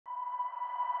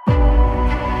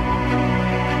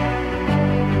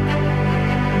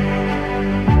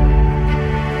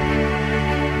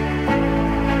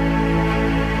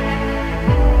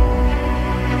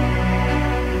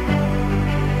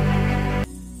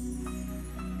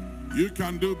You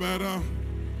can do better.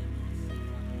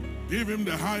 Give him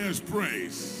the highest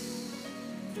praise.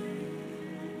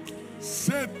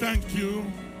 Say thank you.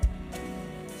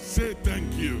 Say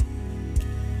thank you.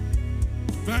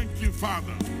 Thank you,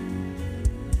 Father.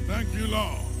 Thank you,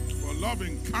 Lord, for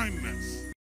loving kindness.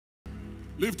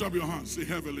 Lift up your hands. Say,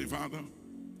 Heavenly Father,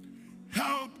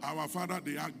 help our Father,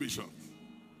 the Archbishop,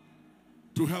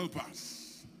 to help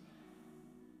us.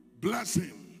 Bless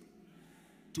him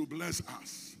to bless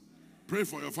us. Pray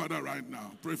for your father right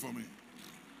now. Pray for me.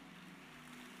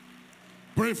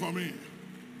 Pray for me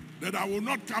that I will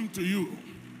not come to you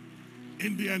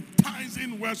in the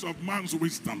enticing words of man's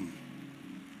wisdom,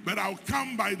 but I'll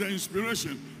come by the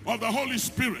inspiration of the Holy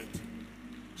Spirit,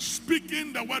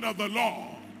 speaking the word of the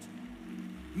Lord,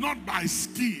 not by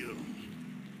skill,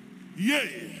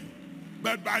 yea,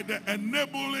 but by the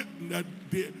enabling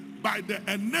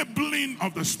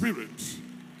of the Spirit,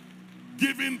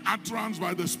 giving utterance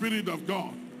by the Spirit of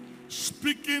God,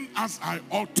 speaking as I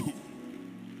ought to,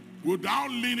 without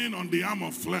leaning on the arm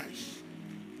of flesh.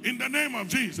 In the name of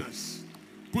Jesus,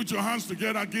 put your hands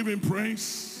together, give him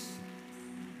praise.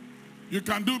 You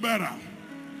can do better.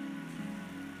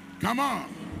 Come on.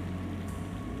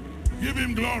 Give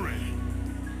him glory.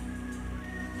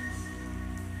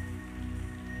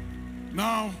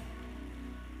 Now,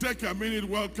 take a minute,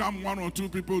 welcome one or two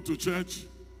people to church,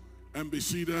 and be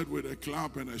seated with a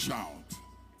clap and a shout.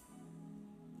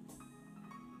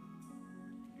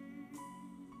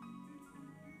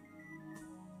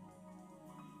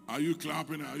 Are you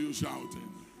clapping? Are you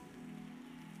shouting?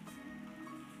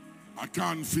 I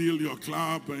can't feel your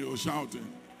clap and your shouting.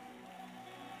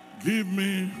 Give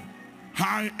me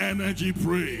high energy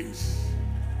praise.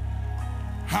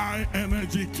 High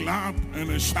energy clap and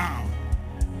a shout.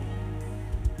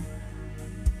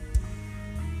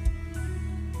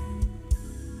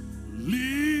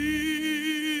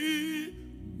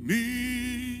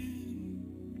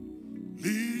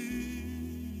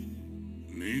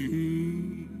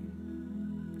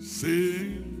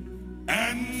 Safe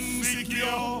and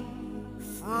secure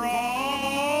from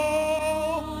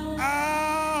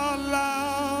our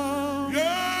love.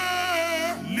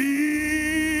 Yeah. Leading.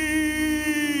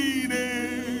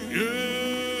 Yeah.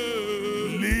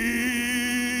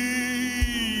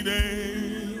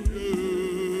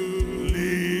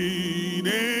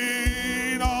 Leading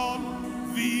on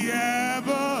the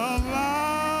everlasting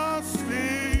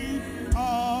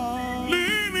arm.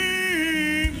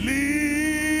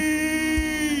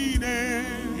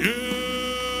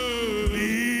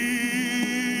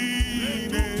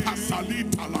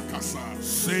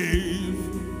 Safe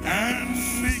and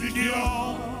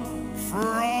secure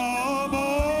from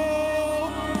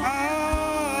all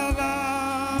our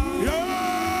lives.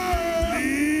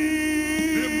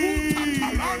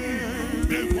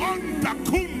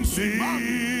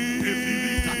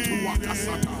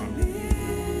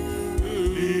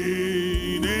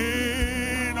 Leaning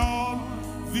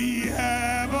on the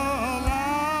everlasting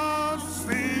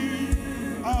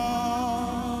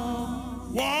arm.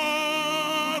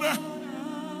 What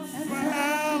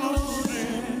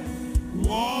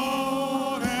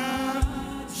a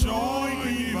joy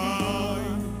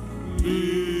divine,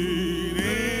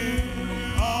 leaning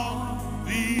on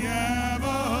the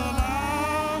everlasting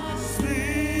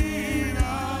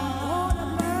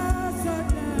arm.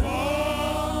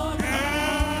 What a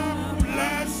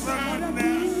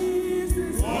blessedness,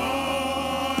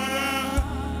 what a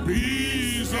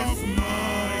peace of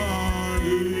mind,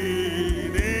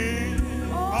 leaning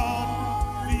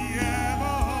on the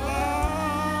everlasting.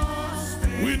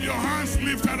 With your hands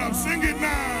lifted up, sing it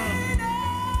now.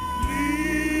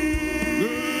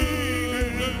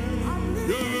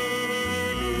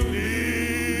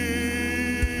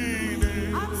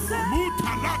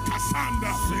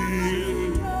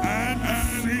 And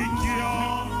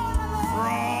secure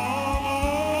from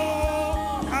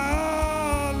all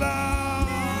our love.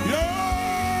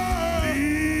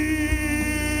 Leading.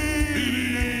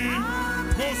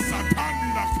 Go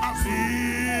Satanda Kasi.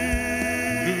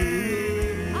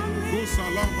 Go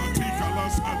Salamatika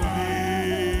Lasada.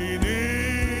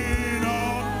 Leading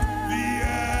on the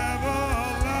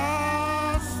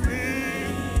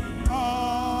everlasting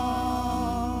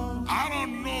arm. I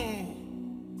don't know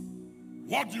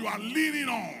what you are leaning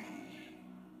on.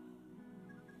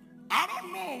 I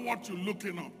don't know what you're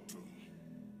looking up to.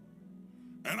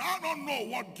 And I don't know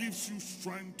what gives you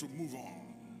strength to move on.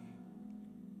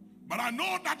 But I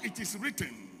know that it is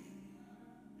written,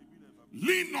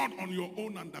 lean not on your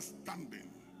own understanding.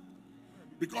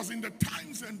 Because in the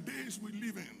times and days we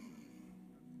live in,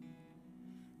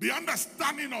 the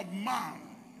understanding of man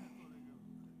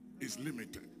is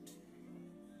limited.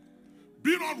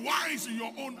 Be not wise in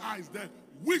your own eyes. The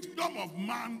wisdom of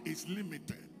man is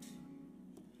limited.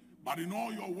 But in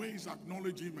all your ways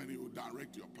acknowledge him and he will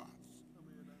direct your paths.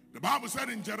 The Bible said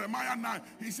in Jeremiah 9,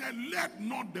 he said, let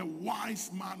not the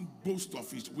wise man boast of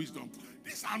his wisdom.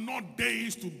 These are not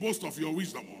days to boast of your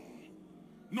wisdom.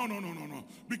 No.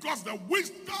 Because the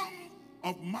wisdom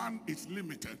of man is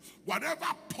limited. Whatever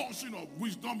portion of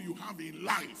wisdom you have in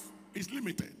life is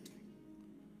limited.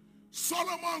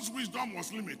 Solomon's wisdom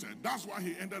was limited. That's why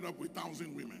he ended up with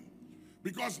 1,000 women.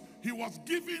 Because he was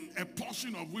given a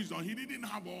portion of wisdom. He didn't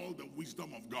have all the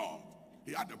wisdom of God.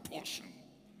 He had a portion.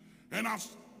 And as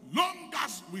long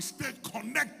as we stay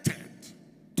connected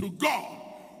to God,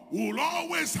 we will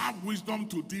always have wisdom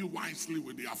to deal wisely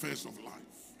with the affairs of life.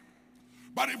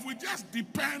 But if we just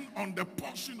depend on the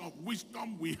portion of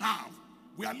wisdom we have,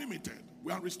 we are limited,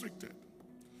 we are restricted.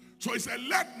 So he said,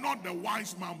 let not the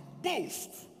wise man boast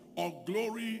or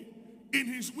glory in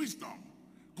his wisdom,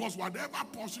 because whatever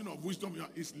portion of wisdom you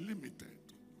have is limited.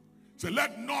 So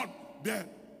let not the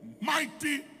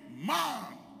mighty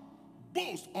man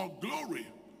boast or glory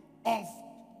of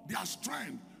their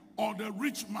strength, or the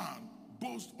rich man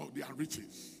boast of their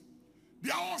riches.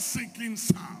 They are all sinking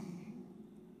sand.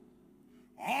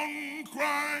 On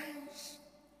Christ,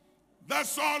 the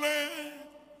solid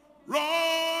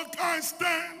rock I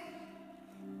stand.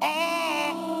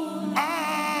 All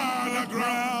other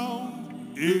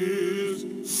ground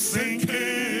is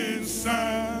sinking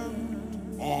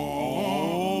sand.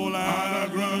 All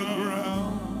other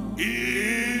ground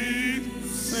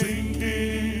is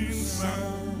sinking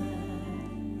sand.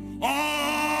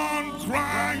 On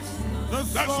Christ, the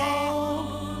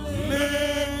solid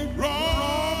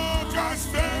rock I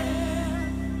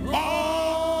stand.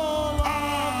 All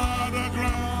other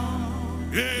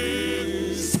ground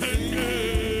is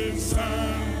sinking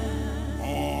sand.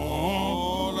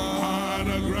 All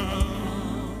other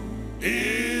ground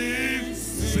is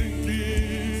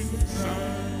sinking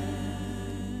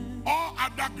sand. All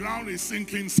other ground is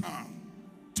sinking sand.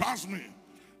 Trust me.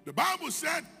 The Bible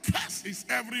said, cursed is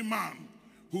every man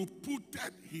who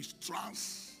putteth his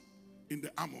trust in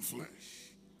the arm of flesh.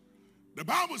 The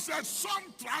Bible says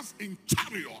some trust in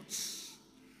chariots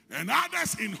and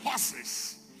others in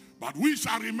horses. But we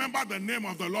shall remember the name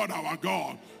of the Lord our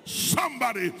God.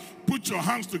 Somebody put your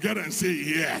hands together and say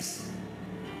yes.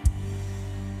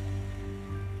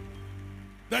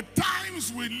 The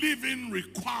times we live in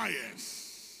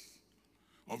requires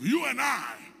of you and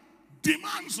I,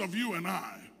 demands of you and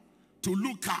I, to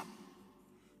look up,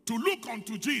 to look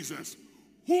unto Jesus,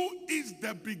 who is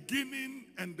the beginning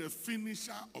and the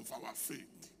finisher of our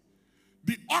faith.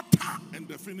 The author and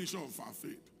the finisher of our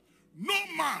faith. No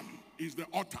man is the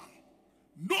author.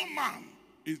 No man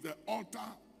is the author,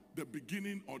 the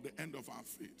beginning or the end of our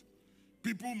faith.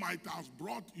 People might have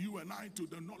brought you and I to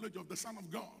the knowledge of the Son of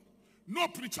God. No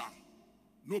preacher,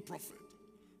 no prophet,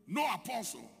 no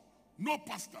apostle, no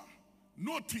pastor,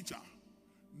 no teacher,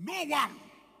 no one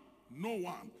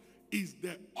is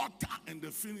the author and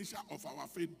the finisher of our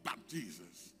faith but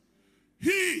Jesus.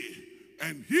 He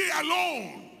and he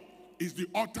alone is the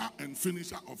author and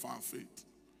finisher of our faith.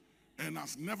 And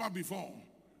as never before,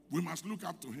 we must look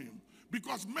up to him.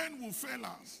 Because men will fail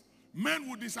us. Men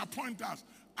will disappoint us.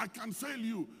 I can fail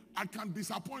you. I can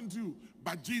disappoint you.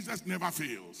 But Jesus never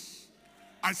fails.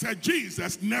 I said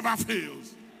Jesus never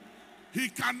fails. He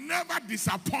can never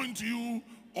disappoint you,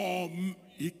 or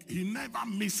he never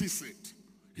misses it.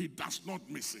 He does not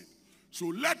miss it. So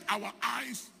let our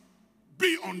eyes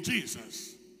be on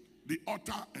Jesus, the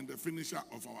author and the finisher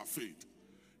of our faith.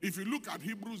 If you look at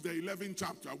Hebrews, the 11th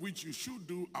chapter, which you should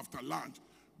do after lunch,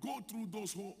 go through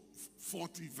those whole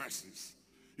 40 verses.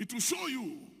 It will show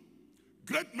you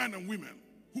great men and women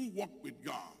who walked with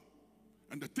God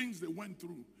and the things they went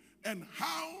through and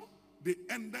how they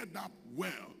ended up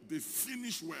well. They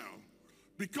finished well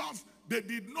because they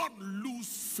did not lose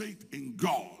faith in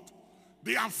God.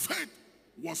 Their faith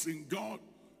was in God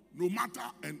no matter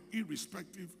and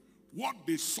irrespective what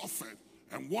they suffered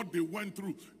and what they went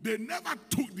through. They never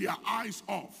took their eyes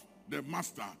off the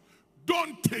master.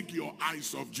 Don't take your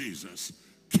eyes off Jesus.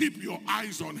 Keep your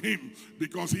eyes on him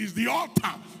because he's the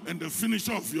author and the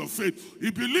finisher of your faith. If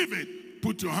you believe it,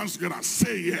 put your hands together and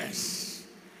say yes.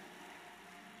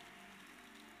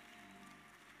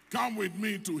 Come with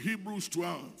me to Hebrews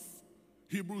 12.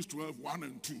 Hebrews 12, 1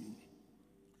 and 2.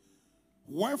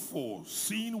 Wherefore,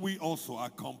 seeing we also are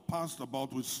compassed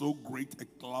about with so great a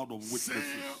cloud of witnesses. Say,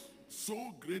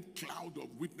 so great cloud of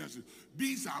witnesses.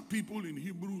 These are people in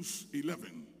Hebrews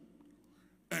 11.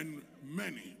 And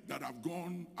many that have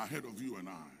gone ahead of you and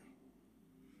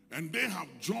I. And they have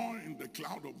joined the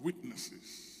cloud of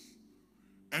witnesses.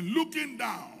 and looking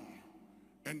down,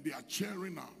 and they are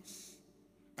cheering us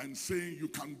and saying, you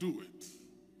can do it.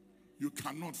 You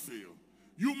cannot fail.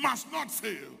 You must not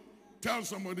fail. Tell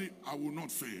somebody, I will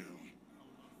not fail.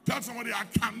 Tell somebody, I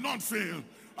cannot fail.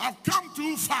 I've come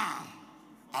too far.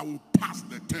 I will pass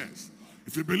the test.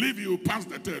 If you believe you will pass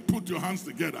the test, put your hands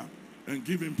together and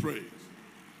give him praise.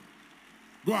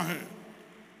 Go ahead.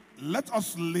 Let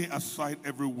us lay aside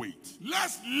every weight.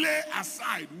 Let's lay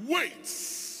aside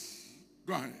weights.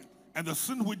 Go ahead. And the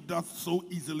sin which doth so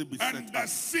easily beset And the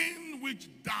us. sin which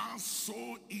does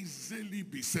so easily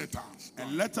beset us.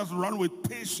 And let us run with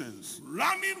patience.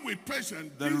 Running with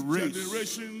patience. The This race.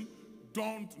 generation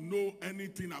don't know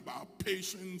anything about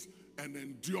patience and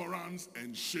endurance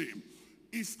and shame.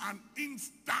 It's an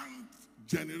instant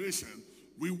generation.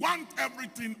 We want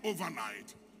everything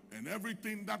overnight. And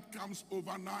everything that comes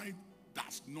overnight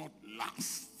does not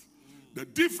last. The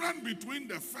difference between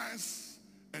the first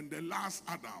and the last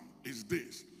Adam is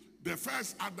this. The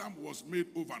first Adam was made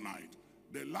overnight.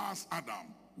 The last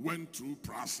Adam went through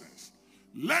process.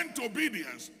 Learned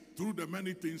obedience through the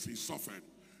many things he suffered.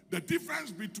 The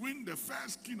difference between the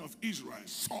first king of Israel,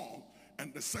 Saul,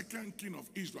 and the second king of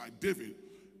Israel, David,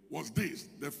 was this.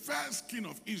 The first king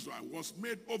of Israel was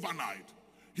made overnight.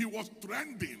 He was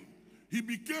trending. He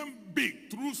became big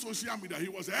through social media. He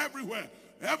was everywhere.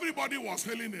 Everybody was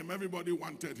hailing him. Everybody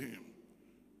wanted him.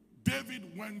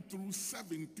 David went through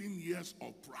 17 years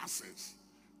of process.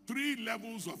 3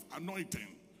 levels of anointing.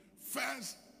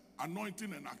 First,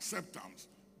 anointing and acceptance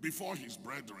before his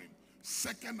brethren.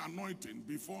 Second, anointing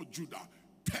before Judah.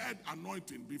 Third,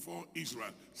 anointing before Israel.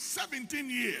 17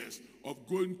 years of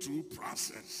going through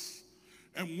process.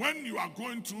 And when you are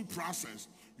going through process,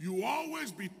 you will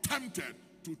always be tempted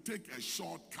to take a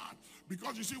shortcut.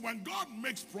 Because you see, when God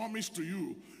makes promise to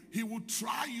you, he will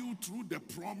try you through the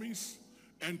promise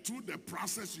and through the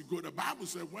process you go. The Bible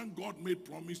said when God made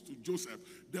promise to Joseph,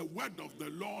 the word of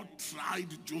the Lord tried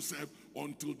Joseph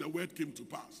until the word came to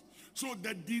pass. So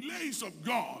the delays of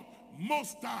God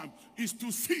most time is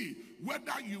to see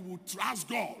whether you will trust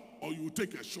God or you will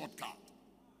take a shortcut.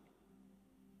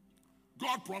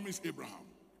 God promised Abraham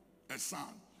a son.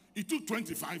 It took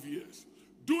 25 years.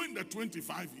 During the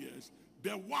 25 years,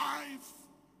 the wife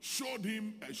showed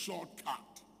him a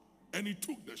shortcut, and he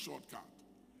took the shortcut,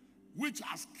 which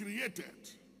has created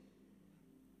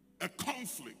a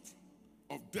conflict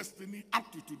of destiny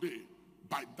up to today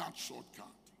by that shortcut.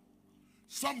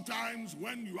 Sometimes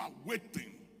when you are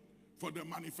waiting for the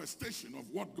manifestation of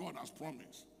what God has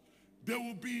promised, there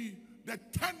will be the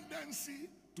tendency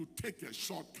to take a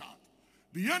shortcut.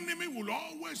 The enemy will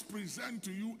always present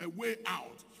to you a way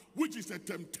out, which is a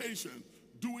temptation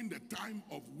during the time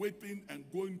of waiting and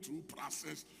going through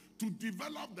process to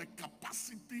develop the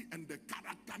capacity and the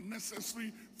character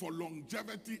necessary for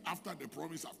longevity after the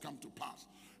promise have come to pass.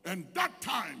 And that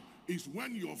time is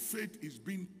when your faith is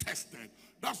being tested.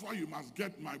 That's why you must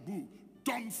get my book,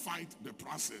 Don't Fight the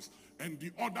Process. And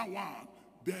the other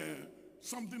one,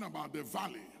 something about the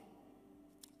valley.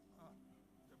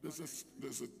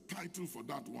 There's a title for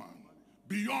that one.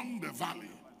 Beyond the valley.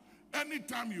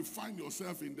 Anytime you find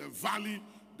yourself in the valley,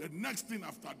 the next thing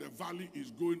after the valley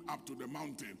is going up to the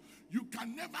mountain. You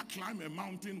can never climb a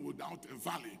mountain without a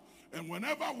valley. And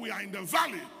whenever we are in the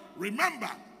valley, remember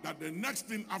that the next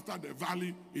thing after the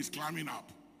valley is climbing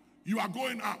up. You are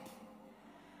going up.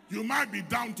 You might be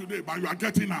down today, but you are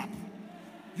getting up.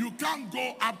 You can't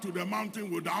go up to the mountain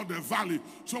without the valley.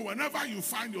 So whenever you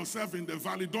find yourself in the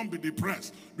valley, don't be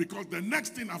depressed, because the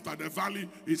next thing after the valley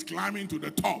is climbing to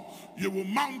the top. You will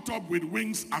mount up with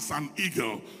wings as an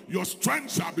eagle. Your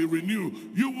strength shall be renewed.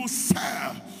 You will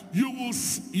serve. You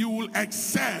will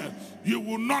excel. You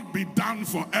will not be down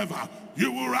forever.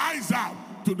 You will rise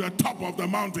up to the top of the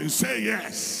mountain. Say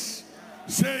yes.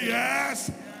 Say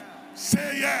yes.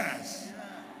 Say yes.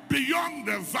 Beyond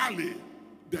the valley,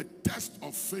 the test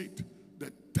of faith, the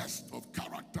test of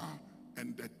character,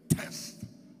 and the test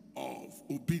of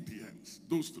obedience.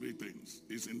 Those 3 things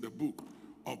is in the book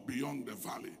of Beyond the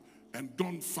Valley. And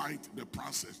don't fight the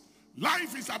process.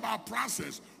 Life is about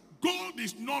process. Gold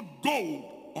is not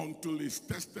gold until it's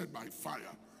tested by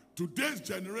fire. Today's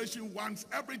generation wants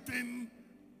everything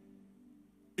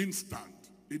instant.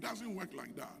 It doesn't work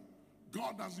like that.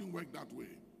 God doesn't work that way.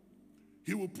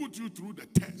 He will put you through the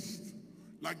test.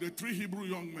 Like the 3 Hebrew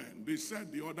young men, they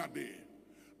said the other day,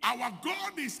 our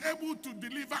God is able to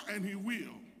deliver and he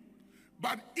will.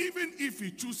 But even if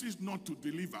he chooses not to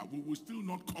deliver, we will still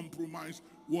not compromise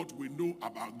what we know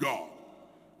about God.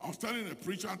 I was telling a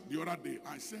preacher the other day,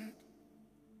 I said,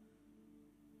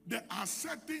 there are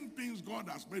certain things God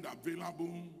has made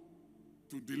available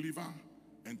to deliver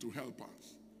and to help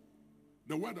us.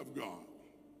 the word of God,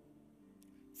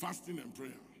 fasting and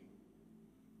prayer,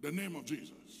 the name of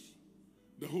Jesus,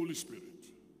 the Holy Spirit,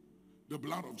 the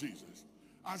blood of Jesus.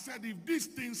 I said, if these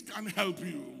things can help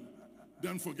you,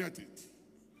 then forget it.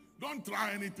 Don't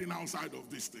try anything outside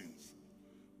of these things.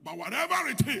 But whatever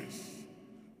it is,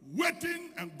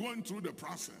 waiting and going through the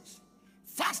process,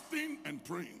 fasting and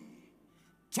praying,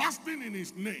 trusting in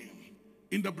his name,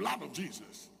 in the blood of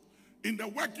Jesus, in the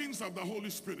workings of the Holy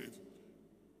Spirit,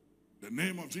 the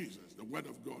name of Jesus, the word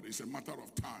of God, is a matter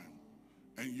of time,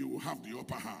 and you will have the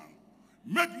upper hand.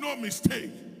 Make no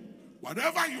mistake,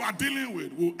 whatever you are dealing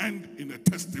with will end in a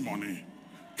testimony.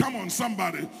 Come on,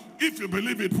 somebody. If you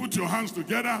believe it, put your hands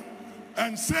together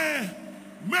and say,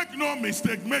 make no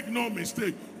mistake, make no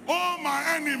mistake. Oh,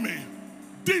 my enemy,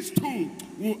 this too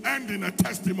will end in a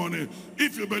testimony.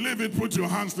 If you believe it, put your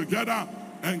hands together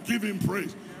and give him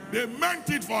praise. They meant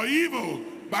it for evil,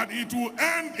 but it will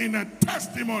end in a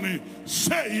testimony.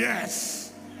 Say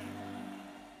yes.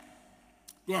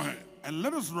 Go ahead. And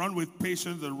let us run with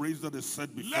patience the race that is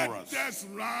set before us. Let us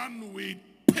run with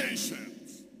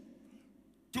patience.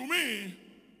 To me,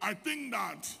 I think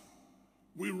that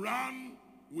we run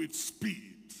with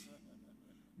speed.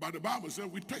 But the Bible says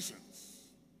with patience.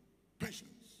 Patience.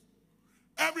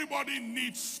 Everybody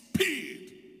needs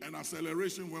speed and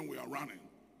acceleration when we are running.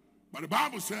 But the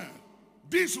Bible said,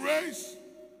 this race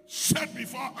set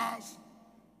before us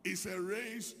is a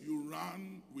race you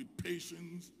run with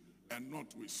patience and not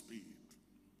with speed.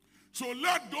 So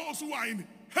let those who are in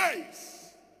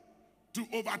haste to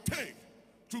overtake,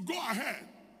 to go ahead,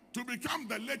 to become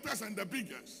the latest and the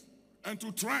biggest, and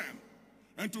to trend,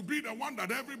 and to be the one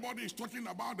that everybody is talking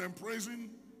about and praising,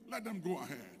 let them go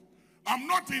ahead. I'm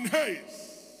not in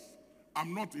haste.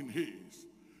 I'm not in haste.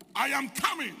 I am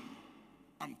coming.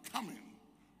 I'm coming.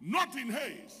 Not in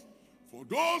haste. For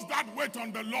those that wait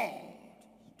on the Lord,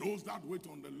 those that wait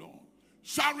on the Lord,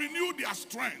 shall renew their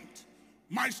strength.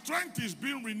 My strength is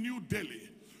being renewed daily.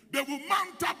 They will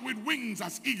mount up with wings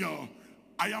as eagle.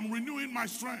 I am renewing my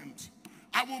strength.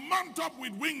 I will mount up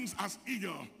with wings as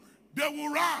eagle. They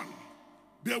will run.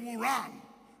 They will run.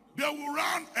 They will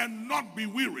run and not be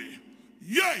weary.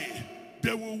 Yea,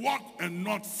 they will walk and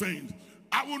not faint.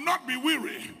 I will not be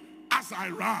weary as I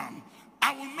run.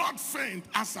 I will not faint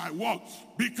as I walk,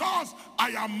 because I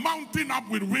am mounting up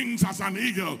with wings as an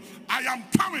eagle. I am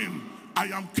coming. I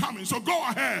am coming. So go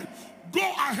ahead.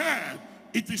 Go ahead.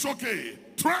 It is okay.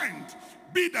 Trend.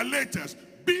 Be the latest.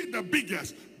 Be the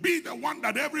biggest. Be the one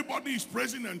that everybody is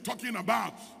praising and talking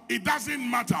about. It doesn't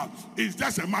matter. It's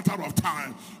just a matter of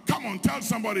time. Come on, tell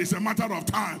somebody it's a matter of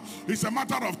time. It's a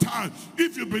matter of time.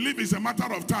 If you believe it's a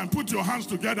matter of time, put your hands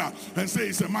together and say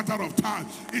it's a matter of time.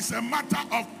 It's a matter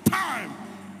of time.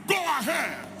 Go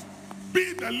ahead.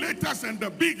 Be the latest and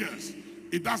the biggest.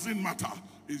 It doesn't matter.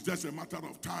 It's just a matter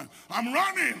of time. I'm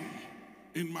running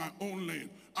in my own lane.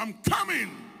 I'm coming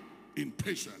in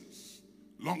patience.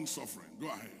 Long suffering. Go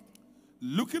ahead.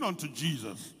 Looking unto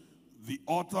Jesus, the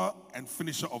author and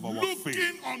finisher of our faith.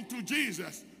 Looking unto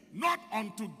Jesus, not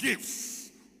unto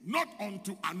gifts, not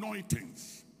unto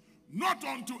anointings, not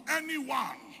unto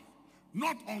anyone,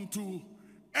 not unto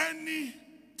any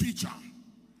teacher,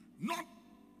 not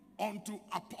unto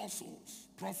apostles,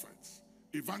 prophets,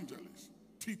 evangelists,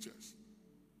 teachers,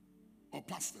 or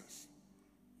pastors.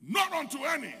 Not unto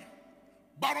any,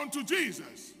 but unto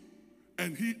Jesus,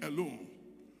 and he alone.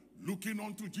 Looking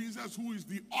unto Jesus, who is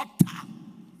the author,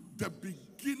 the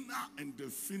beginner and the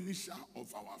finisher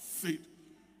of our faith.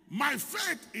 My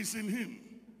faith is in him.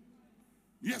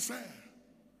 Yes, sir.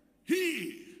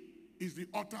 He is the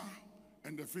author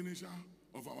and the finisher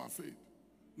of our faith.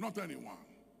 Not anyone.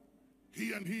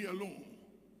 He and he alone.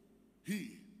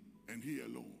 He and he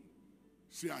alone.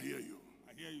 See, I hear you.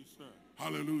 I hear you, sir.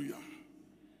 Hallelujah.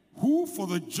 Who for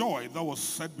the joy that was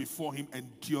set before him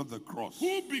endured the cross.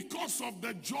 Who because of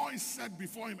the joy set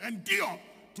before him endured.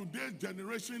 Today's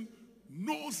generation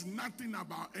knows nothing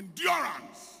about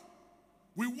endurance.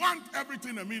 We want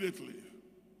everything immediately.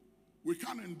 We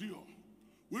can't endure.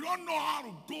 We don't know how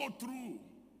to go through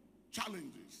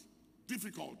challenges,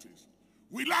 difficulties.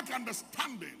 We lack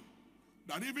understanding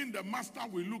that even the master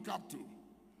we look up to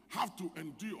have to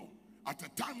endure. At the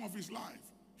time of his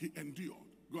life, he endured.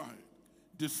 Go ahead.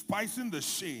 Despising the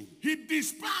shame. He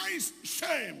despised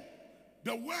shame.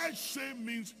 The word shame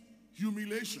means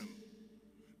humiliation.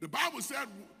 The Bible said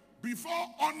before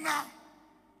honor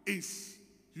is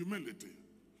humility.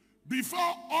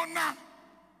 Before honor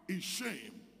is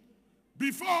shame.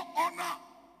 Before honor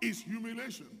is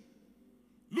humiliation.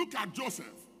 Look at Joseph.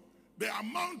 The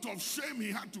amount of shame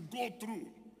he had to go through.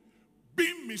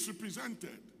 Being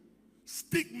misrepresented,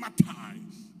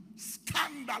 stigmatized,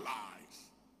 scandalized.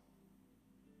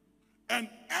 and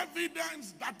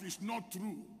evidence that is not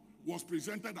true was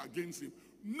presented against him,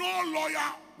 no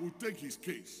lawyer will take his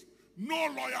case. No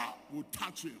lawyer will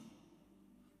touch him.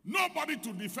 Nobody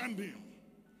to defend him.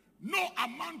 No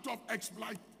amount of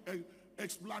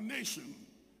explanation,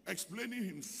 explaining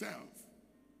himself,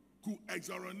 could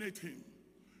exonerate him.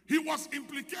 He was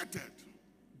implicated,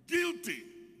 guilty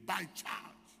by charge.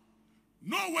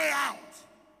 No way out.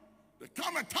 There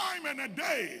come a time and a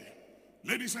day,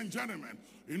 ladies and gentlemen,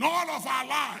 in all of our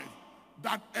life,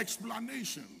 that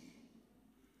explanation,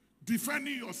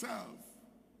 defending yourself,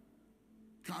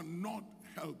 cannot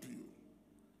help you.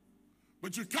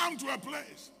 But you come to a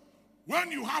place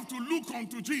when you have to look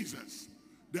unto Jesus,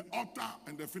 the author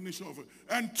and the finisher of it,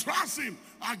 and trust him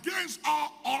against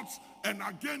all odds and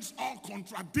against all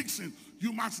contradiction.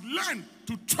 You must learn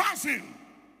to trust him.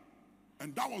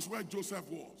 And that was where Joseph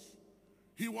was.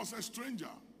 He was a stranger,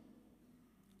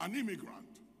 an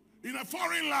immigrant, in a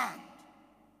foreign land.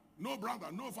 No brother,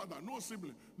 no father, no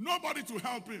sibling, nobody to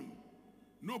help him,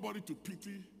 nobody to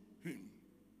pity him.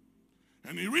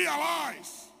 And he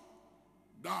realized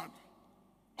that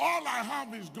all I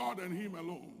have is God and him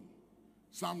alone.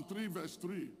 Psalm 3 verse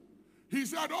 3. He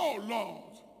said, oh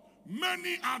Lord,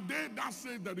 many are they that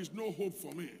say there is no hope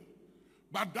for me.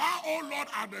 But thou, O Lord,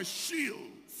 art a shield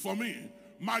for me,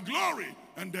 my glory,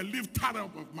 and the lifter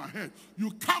up of my head.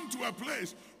 You come to a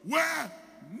place where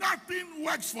nothing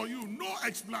works for you, no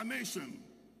explanation,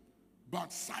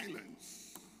 but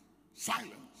silence.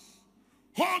 Silence.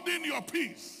 Holding your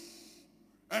peace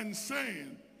and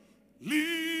saying,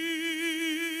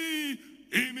 lean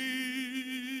in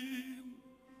him,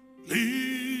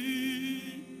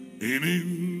 lean in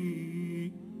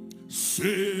him,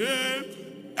 safe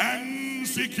and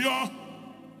secure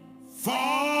for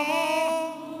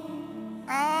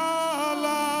our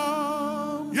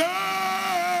love.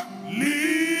 Yeah, lean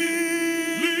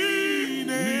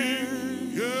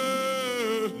in,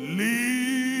 yeah,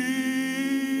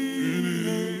 lean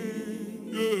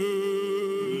in, yeah,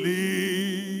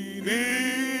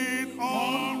 lean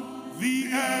on the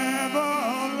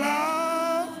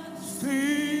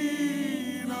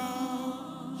everlasting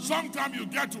arms. Sometimes you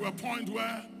get to a point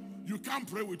where you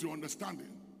can't pray with your understanding.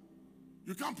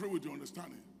 You can't pray with your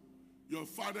understanding. Your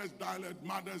father's dialect,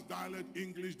 mother's dialect,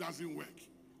 English doesn't work.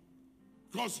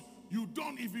 Because you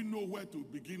don't even know where to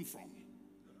begin from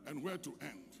and where to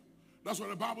end. That's what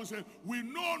the Bible says. We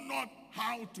know not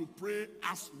how to pray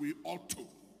as we ought to.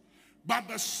 But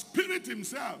the Spirit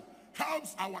himself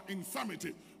helps our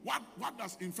infirmity. What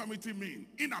does infirmity mean?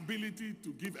 Inability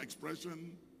to give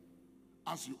expression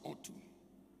as you ought to.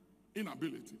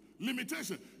 Inability.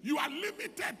 Limitation. You are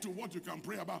limited to what you can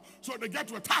pray about. So they get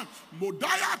to a time.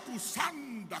 Modaya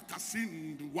kusanda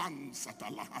kasindu wan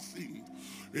satalahasin.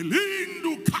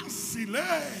 Elindu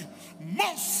kasile.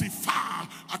 Mosifa.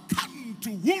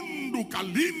 Akantu wundu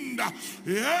kalinda.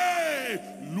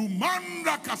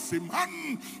 Lumanda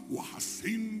kasiman.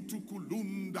 Wahasintu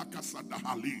kulunda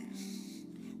kasadahalis.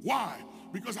 Why?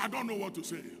 Because I don't know what to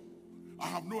say. I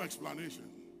have no explanation.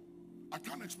 I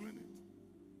can't explain it.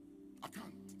 I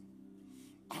can't.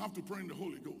 I have to pray in the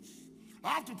Holy Ghost. I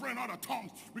have to pray in other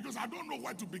tongues because I don't know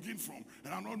where to begin from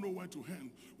and I don't know where to end.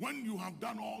 When you have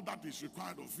done all that is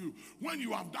required of you, when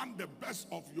you have done the best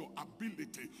of your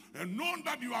ability and known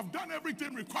that you have done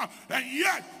everything required, and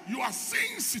yet you are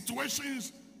seeing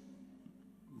situations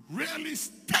really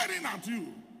staring at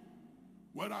you,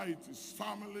 whether it is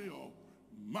family or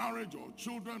marriage or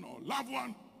children or loved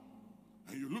one,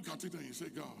 and you look at it and you say,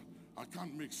 God, I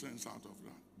can't make sense out of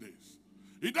this.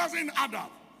 It doesn't add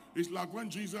up. It's like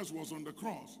when Jesus was on the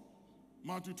cross,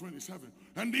 Matthew 27.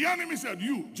 And the enemy said,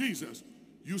 you, Jesus,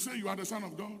 you say you are the Son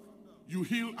of God? You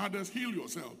heal others, heal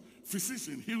yourself.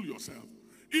 Physician, heal yourself.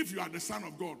 If you are the Son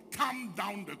of God, come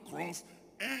down the cross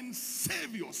and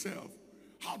save yourself.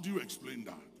 How do you explain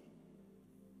that?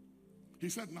 He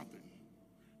said nothing.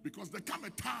 Because there come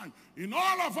a time in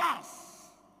all of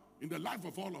us, in the life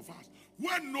of all of us,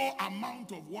 when no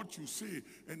amount of what you say,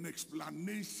 an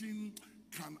explanation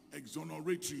can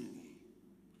exonerate you.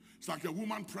 It's like a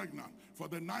woman pregnant. For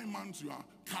the 9 months you are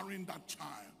carrying that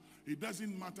child. It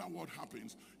doesn't matter what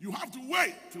happens. You have to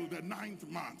wait till the 9th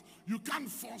month. You can't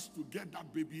force to get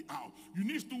that baby out. You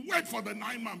need to wait for the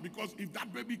 9 months because if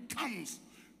that baby comes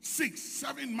 6,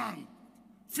 7 months,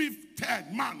 5th,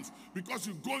 3rd month, because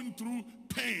you're going through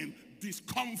pain,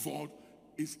 discomfort,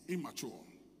 is immature.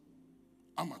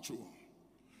 Amateur.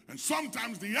 And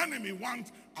sometimes the enemy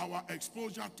wants our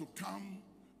exposure to come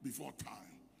before time.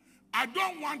 I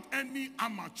don't want any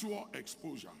amateur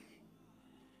exposure.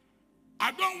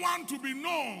 I don't want to be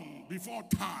known before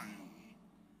time.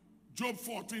 Job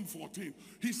 14:14.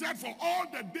 He said, for all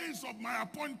the days of my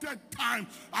appointed time,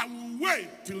 I will wait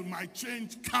till my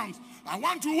change comes. I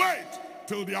want to wait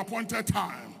till the appointed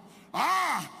time.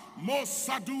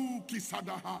 Mosadu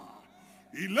kisadaha.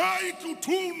 Ilai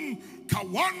tutun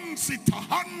kawan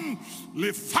sitahan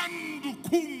lefandu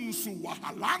kunsu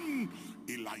wahalan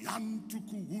ilayan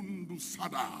tukuundu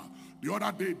sada. The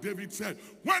other day David said,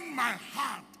 when my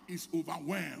heart is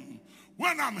overwhelmed,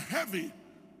 when I'm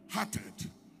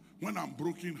heavy-hearted, when I'm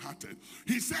broken-hearted,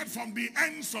 he said, from the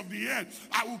ends of the earth,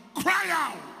 I will cry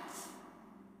out.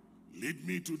 Lead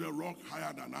me to the rock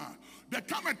higher than I. There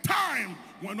come a time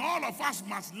when all of us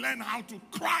must learn how to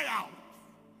cry out.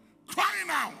 Crying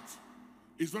out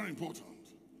is very important.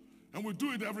 And we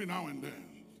do it every now and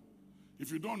then.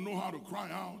 If you don't know how to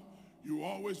cry out, you will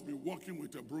always be walking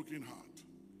with a broken heart.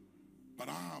 But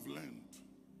I have learned,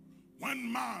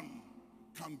 when man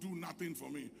can do nothing for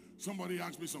me. Somebody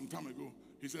asked me some time ago,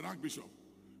 he said, Archbishop,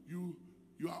 you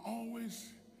are always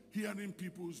hearing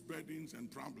people's burdens and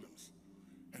problems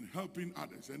and helping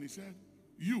others. And he said,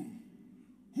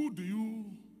 who do you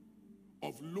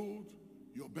offload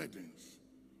your burdens?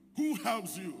 Who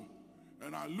helps you?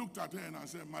 And I looked at her and I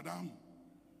said, Madam,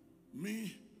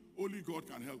 me, only God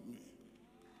can help me.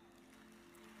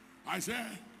 I said,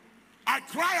 I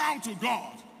cry out to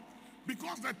God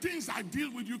because the things I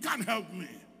deal with, you can't help me.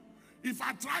 If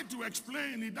I try to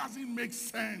explain, it doesn't make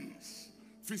sense.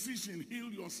 Physician,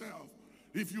 heal yourself.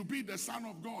 If you be the Son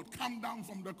of God, come down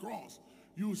from the cross.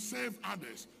 You save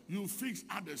others. You fix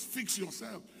others. Fix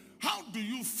yourself. How do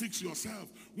you fix yourself?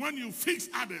 When you fix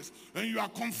others and you are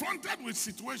confronted with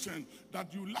situations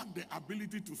that you lack the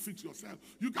ability to fix yourself,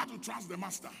 you got to trust the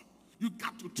master. You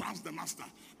got to trust the master.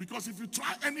 Because if you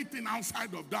try anything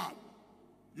outside of that,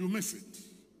 you miss it.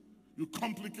 You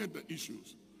complicate the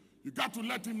issues. You got to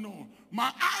let him know,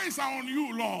 my eyes are on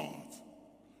you, Lord.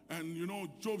 And you know,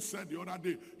 Job said the other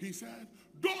day, he said,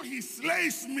 though he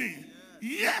slays me,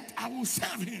 yet I will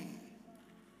serve him.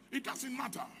 It doesn't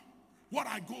matter what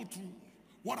I go through,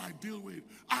 what I deal with.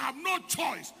 I have no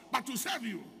choice but to serve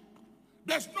you.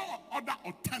 There's no other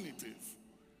alternative.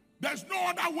 There's no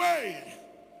other way.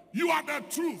 You are the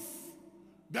truth,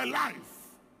 the life,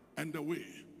 and the way.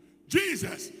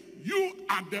 Jesus, you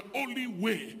are the only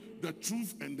way, the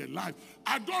truth, and the life.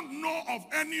 I don't know of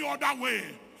any other way.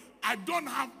 I don't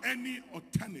have any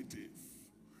alternative.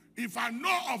 If I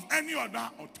know of any other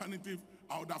alternative,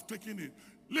 I would have taken it.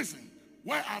 Listen,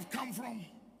 where I've come from,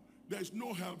 there's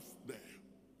no help there.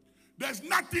 There's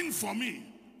nothing for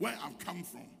me where I've come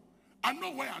from. I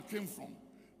know where I came from.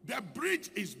 The bridge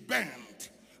is bent.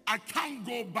 I can't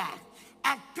go back.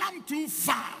 I've come too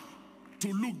far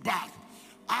to look back.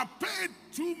 I paid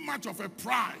too much of a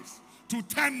price to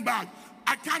turn back.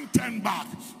 I can't turn back.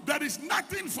 There is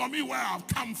nothing for me where I've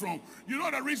come from. You know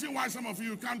the reason why some of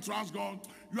you can't trust God?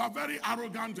 You are very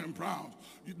arrogant and proud.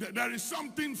 There is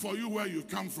something for you where you've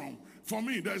come from. For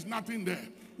me, there's nothing there.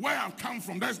 Where I've come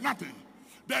from, there's nothing.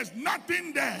 There's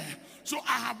nothing there. So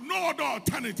I have no other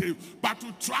alternative but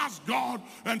to trust God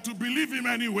and to believe him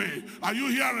anyway. Are you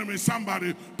hearing me,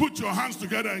 somebody? Put your hands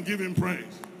together and give him praise.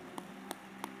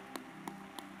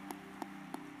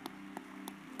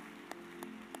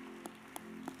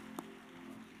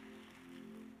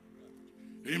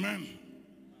 Amen.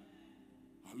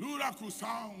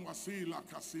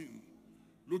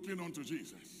 Looking unto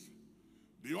Jesus,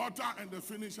 the author and the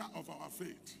finisher of our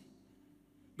faith.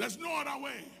 There's no other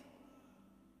way.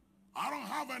 I don't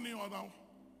have any other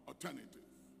alternative.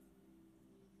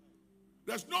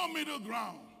 There's no middle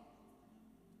ground.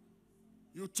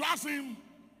 You trust him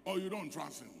or you don't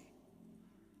trust him.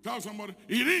 Tell somebody,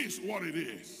 it is what it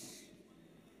is.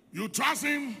 You trust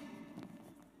him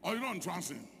or you don't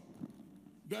trust him.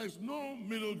 There's no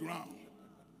middle ground.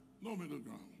 No middle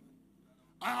ground.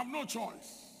 I have no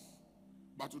choice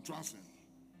but to trust him.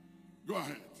 Go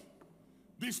ahead.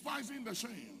 Despising the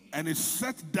shame. And is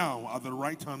set down at the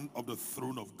right hand of the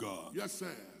throne of God. Yes,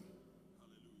 sir.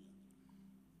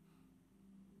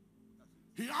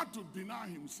 He had to deny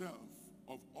himself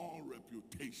of all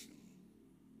reputation.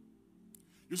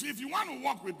 You see, if you want to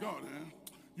walk with God,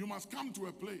 you must come to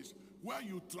a place where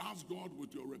you trust God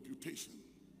with your reputation.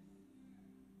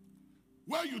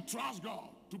 Where you trust God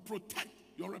to protect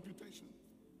your reputation.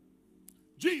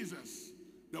 Jesus,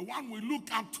 the one we look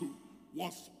up to,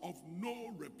 was of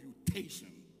no reputation.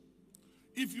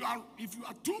 If you are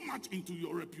too much into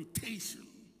your reputation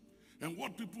and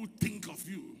what people think of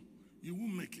you, you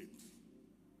won't make it.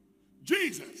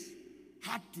 Jesus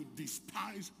had to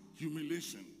despise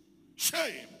humiliation,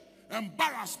 shame,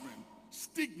 embarrassment,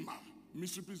 stigma,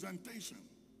 misrepresentation,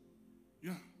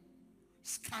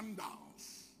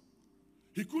 scandals.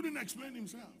 He couldn't explain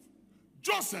himself.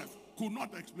 Joseph could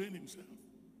not explain himself.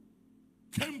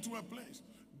 Came to a place.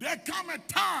 There come a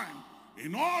time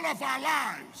in all of our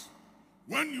lives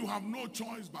when you have no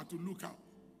choice but to look up.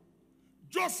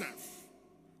 Joseph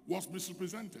was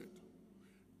misrepresented.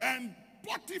 And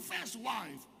Potiphar's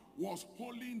wife was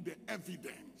holding the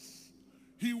evidence.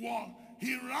 He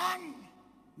ran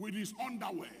with his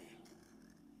underwear.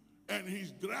 And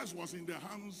his dress was in the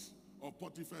hands of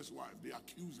Potiphar's wife, the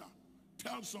accuser.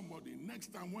 Tell somebody,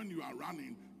 next time when you are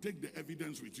running, take the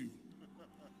evidence with you.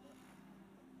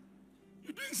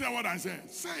 You didn't say what I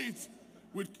said. Say it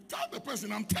tell the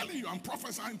person, I'm telling you, I'm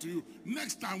prophesying to you.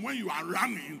 Next time when you are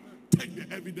running, take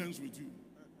the evidence with you.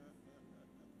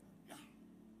 Yeah.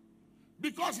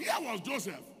 Because here was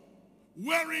Joseph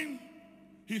wearing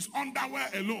his underwear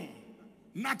alone,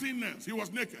 nothing else. He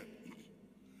was naked.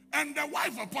 And the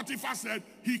wife of Potiphar said,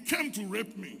 he came to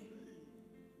rape me.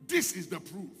 This is the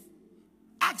proof.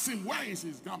 Ask him, where is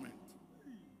his garment?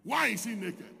 Why is he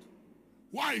naked?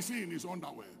 Why is he in his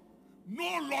underwear?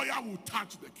 No lawyer will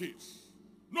touch the case.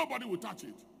 Nobody will touch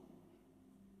it.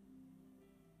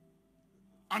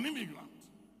 An immigrant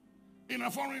in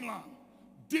a foreign land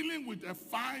dealing with a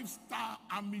 5-star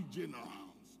army general's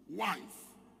wife.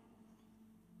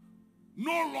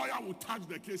 No lawyer will touch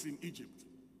the case in Egypt.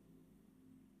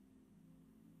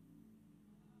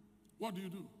 What do?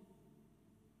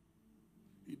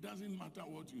 It doesn't matter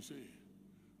what you say.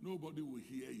 Nobody will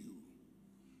hear you.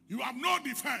 You have no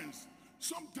defense.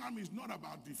 Sometimes it's not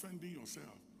about defending yourself.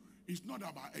 It's not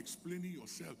about explaining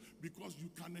yourself, because you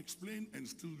can explain and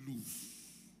still lose.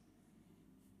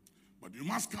 But you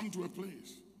must come to a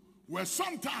place where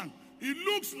sometimes it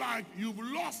looks like you've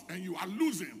lost and you are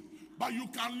losing, but you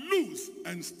can lose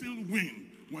and still win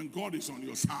when God is on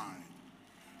your side.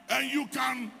 And you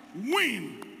can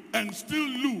win and still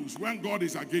lose when God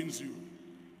is against you.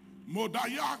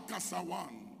 Modaya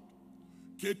kasawan,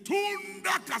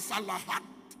 ketunda kasalahat,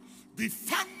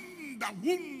 defend the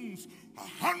wounds,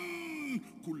 ahan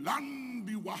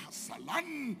kulandi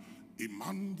wahasalan,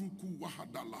 imanduku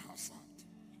wahadalahasat.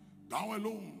 Thou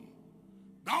alone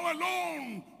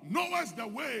knowest the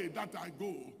way that I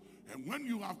go. And when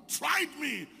you have tried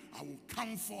me, I will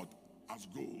come forth as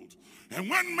gold. And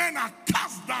when men are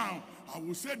cast down, I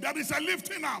will say there is a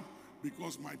lifting up,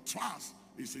 because my trust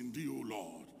is in thee, O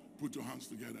Lord. Put your hands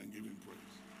together and give him praise.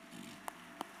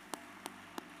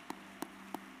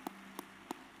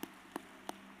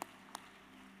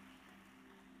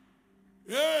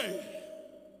 Hey!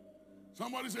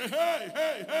 Somebody say, hey,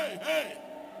 hey, hey, hey.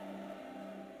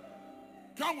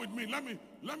 Come with me.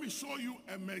 Let me show you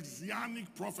a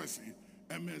messianic prophecy.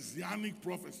 A messianic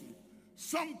prophecy.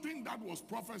 Something that was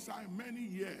prophesied many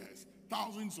years,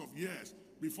 thousands of years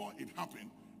before it happened,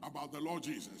 about the Lord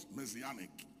Jesus. Messianic.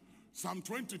 Psalm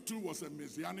 22 was a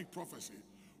messianic prophecy.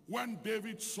 When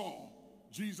David saw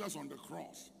Jesus on the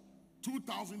cross,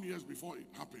 2,000 years before it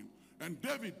happened, and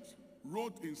David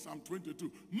wrote in Psalm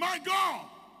 22, my God,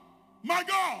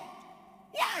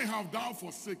 why have thou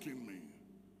forsaken me?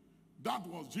 That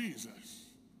was Jesus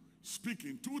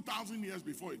speaking 2,000 years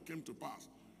before it came to pass.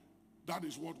 That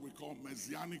is what we call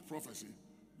messianic prophecy.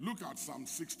 Look at Psalm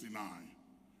 69,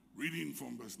 reading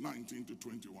from verse 19 to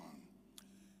 21.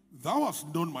 Thou hast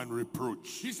known my reproach.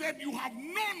 He said, you have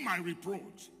known my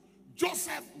reproach.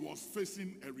 Joseph was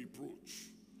facing a reproach.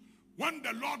 When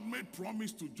the Lord made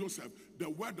promise to Joseph, the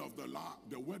word of the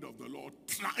Lord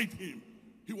tried him.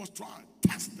 He was tried,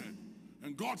 tested.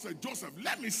 And God said, Joseph,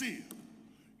 let me see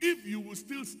if you will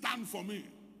still stand for me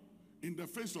in the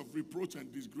face of reproach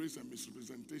and disgrace and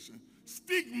misrepresentation,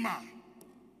 stigma,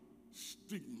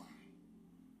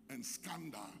 and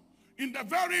scandal, in the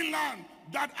very land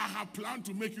that I have planned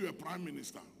to make you a prime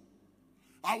minister.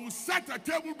 I will set a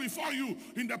table before you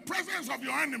in the presence of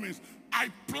your enemies. I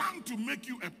plan to make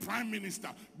you a prime minister,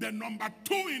 the number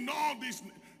 2 in all this,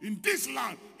 in this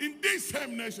land, in this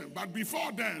same nation. But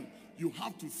before then, you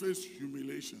have to face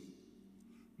humiliation.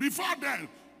 Before then,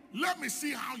 let me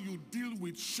see how you deal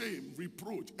with shame,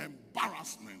 reproach,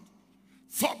 embarrassment.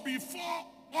 For before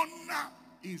honor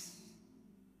is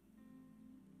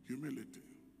humility.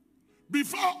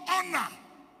 Before honor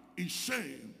is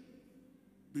shame.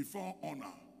 Before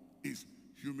honor is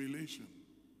humiliation.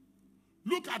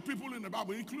 Look at people in the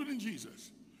Bible, including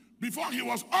Jesus. Before he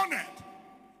was honored,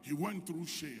 he went through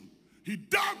shame. He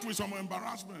dealt with some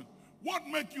embarrassment. What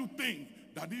makes you think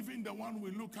that even the one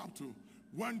we look up to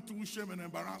went through shame and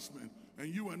embarrassment,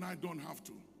 and you and I don't have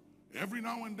to? Every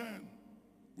now and then,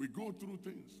 we go through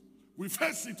things. We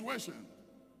face situations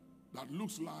that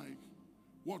looks like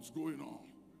what's going on.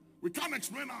 We can't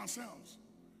explain ourselves.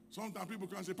 Sometimes people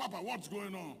can say, Papa, what's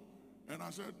going on? And I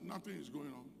said, nothing is going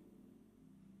on.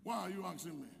 Why are you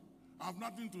asking me? I have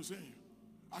nothing to say.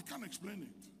 I can't explain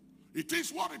it. It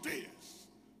is what it is.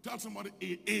 Tell somebody,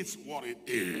 it is what it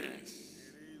is.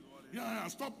 Yeah,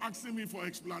 stop asking me for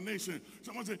explanation.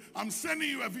 Someone say, I'm sending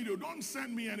you a video. Don't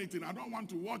send me anything. I don't want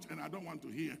to watch and I don't want to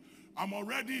hear. I'm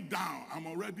already down. I'm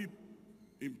already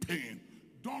in pain.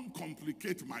 Don't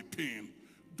complicate my pain.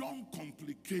 Don't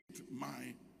complicate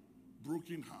my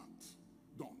broken heart.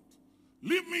 Don't.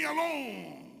 Leave me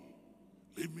alone.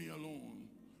 Leave me alone.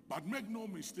 But make no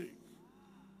mistake.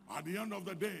 At the end of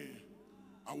the day,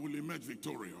 I will emerge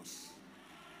victorious.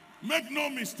 Make no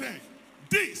mistake.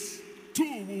 This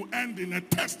too will end in a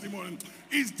testimony.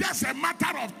 It's just a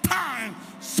matter of time.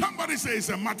 Somebody say it's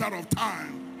a matter of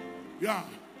time. Yeah.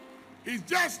 It's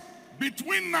just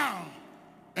between now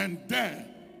and there,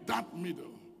 that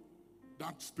middle,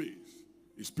 that space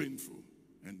is painful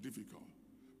and difficult.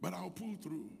 But I'll pull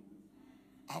through.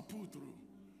 I'll pull through.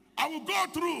 I will go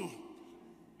through.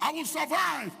 I will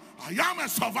survive. I am a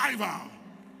survivor.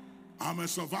 I'm a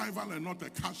survivor and not a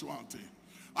casualty.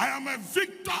 I am a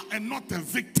victor and not a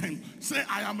victim. Say,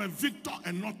 I am a victor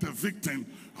and not a victim.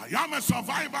 I am a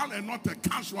survivor and not a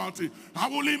casualty. I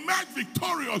will emerge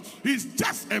victorious. It's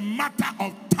just a matter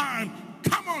of time.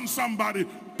 Come on, somebody.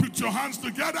 Put your hands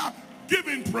together. Give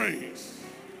him praise.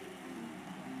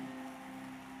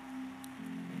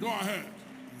 Go ahead.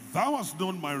 Thou hast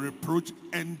known my reproach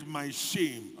and my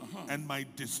shame and my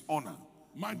dishonor.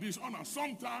 My dishonor.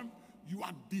 Sometimes you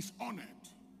are dishonored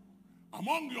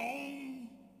among your own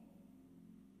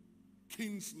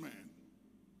kinsmen.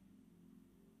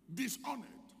 Dishonored,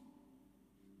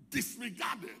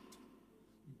 disregarded,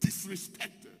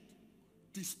 disrespected,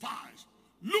 despised,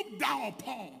 looked down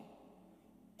upon,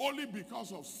 only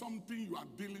because of something you are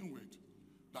dealing with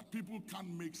that people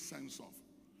can't make sense of.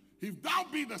 If thou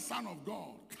be the Son of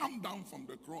God, come down from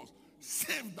the cross,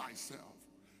 save thyself.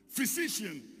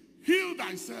 Physician, heal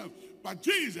thyself. But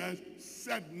Jesus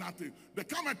said nothing. There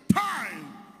come a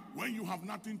time when you have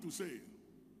nothing to say,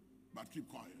 but keep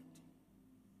quiet.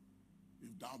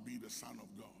 If thou be the Son of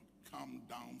God, come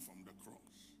down from the cross.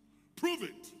 Prove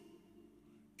it.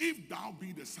 If thou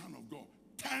be the Son of God,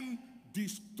 turn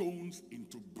these stones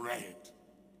into bread.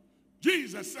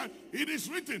 Jesus said, it is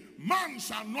written, man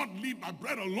shall not live by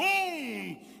bread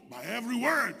alone, by every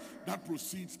word that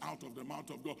proceeds out of the mouth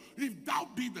of God. If thou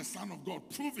be the Son of God,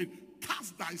 prove it.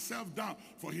 Cast thyself down,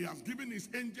 for he has given his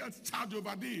angels charge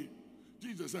over thee.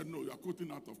 Jesus said, no, you are quoting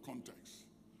out of context.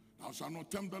 Thou shalt not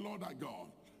tempt the Lord thy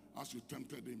God as you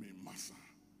tempted him in Massa.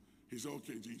 He said,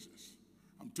 okay, Jesus,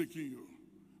 I'm taking you.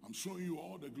 I'm showing you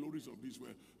all the glories of this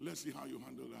world. Let's see how you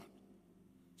handle that.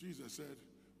 Jesus said,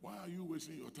 why are you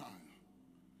wasting your time?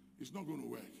 It's not going to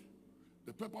work.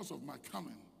 The purpose of my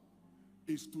coming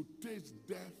is to taste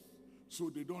death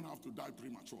so they don't have to die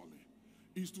prematurely.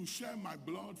 Is to share my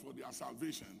blood for their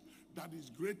salvation that is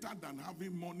greater than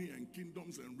having money and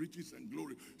kingdoms and riches and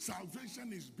glory.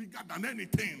 Salvation is bigger than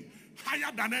anything,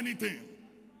 higher than anything,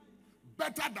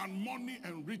 better than money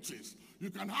and riches. You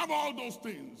can have all those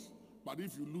things, but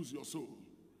if you lose your soul,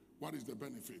 what is the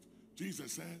benefit?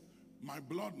 Jesus said, my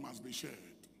blood must be shed.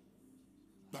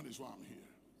 That is why I'm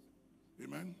here.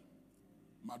 Amen.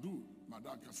 Madu,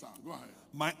 Madakasa. Go ahead.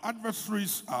 My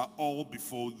adversaries are all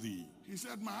before thee. He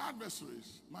said, my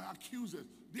adversaries, my accusers,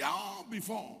 they are all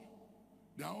before.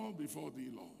 They are all before thee,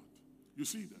 Lord. You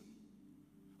see them.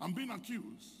 I'm being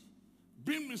accused,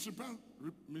 being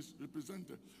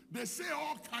misrepresented. They say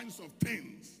all kinds of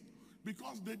things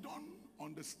because they don't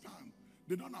understand.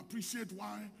 They don't appreciate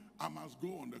why I must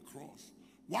go on the cross.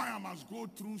 Why I must go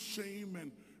through shame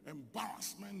and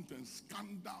embarrassment and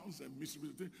scandals and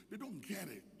misrepresentation. They don't get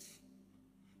it.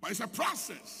 But it's a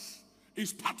process.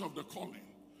 It's part of the calling.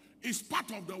 It's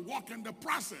part of the work and the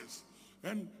process.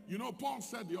 And you know, Paul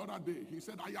said the other day, he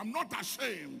said, I am not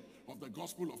ashamed of the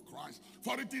gospel of Christ,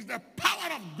 for it is the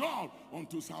power of God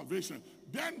unto salvation.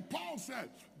 Then Paul said,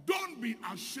 don't be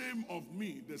ashamed of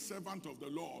me, the servant of the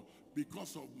Lord,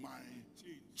 because of my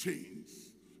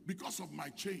chains. Because of my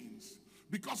chains.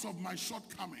 Because of my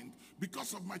shortcoming,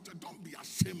 because of my, don't be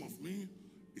ashamed of me.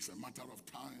 It's a matter of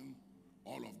time.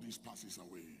 All of this passes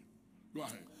away. Go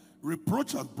ahead.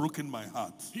 Reproach has broken my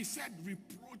heart. He said,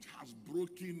 reproach has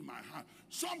broken my heart.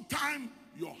 Sometime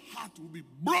your heart will be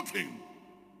broken.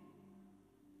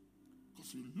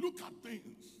 Because you look at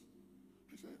things.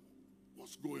 I said,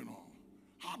 what's going on?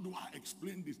 How do I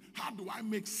explain this? How do I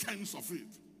make sense of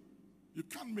it? You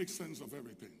can't make sense of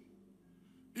everything.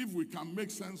 If we can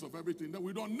make sense of everything, then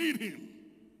we don't need him.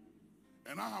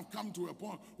 And I have come to a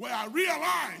point where I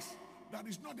realize that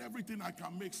it's not everything I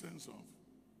can make sense of.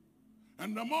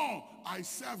 And the more I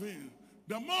serve him,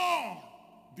 the more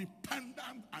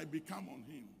dependent I become on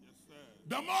him. Yes, sir.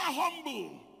 The more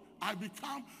humble I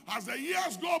become as the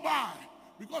years go by,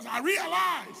 because I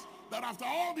realize that after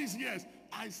all these years,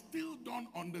 I still don't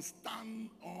understand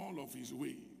all of his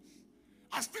ways.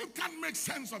 I still can't make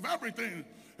sense of everything.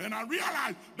 And I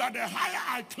realize that the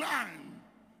higher I climb,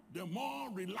 the more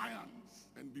reliant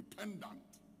and dependent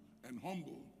and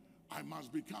humble I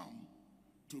must become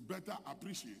to better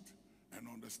appreciate and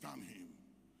understand him.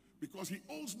 Because he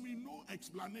owes me no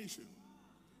explanation.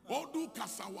 Odu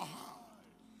kasawaha.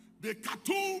 De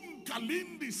katum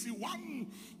kalindi siwan.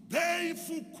 De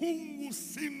fukum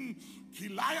wusin.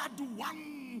 Kilaya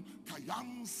duwan.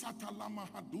 Kayan satalama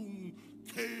hadun.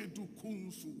 Ke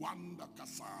dukun suwanda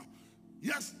kasa.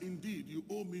 Yes, indeed, you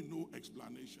owe me no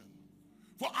explanation.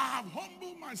 For I have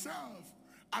humbled myself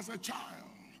as a child.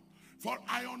 For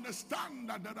I understand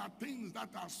that there are things that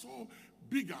are so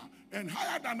bigger and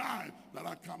higher than I that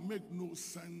I can make no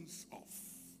sense of.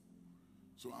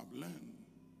 So I've learned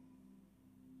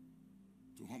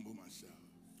to humble myself.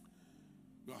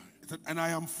 Go ahead. And I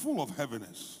am full of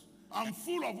heaviness. I'm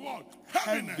full of what?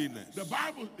 Heaviness. Heaviness. The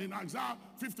Bible in Isaiah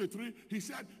 53, he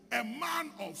said, a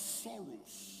man of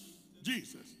sorrows.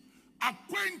 Jesus,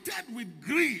 acquainted with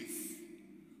grief,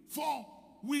 for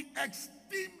we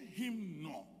esteem him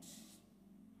not.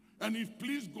 And it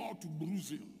pleased God to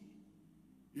bruise him.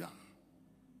 Yeah.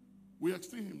 We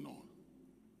esteem him not.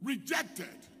 Rejected,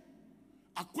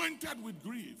 acquainted with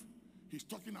grief. He's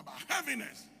talking about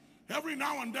heaviness. Every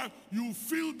now and then you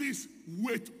feel this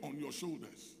weight on your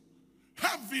shoulders.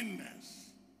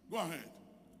 Heaviness. Go ahead.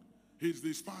 He's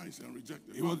despised and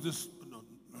rejected. He was just, no,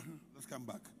 let's come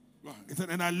back. It said,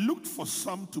 and I looked for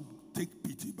some to take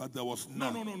pity, but there was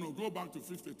none. No. Go back to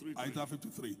 53. Isaiah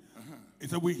 53. It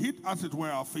said, we hid, as it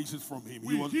were, our faces from him.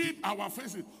 We hid our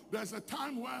faces. There's a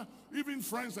time where even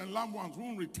friends and loved ones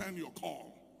won't return your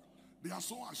call. They are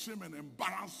so ashamed and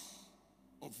embarrassed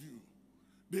of you.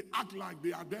 They act like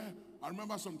they are there. I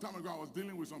remember some time ago I was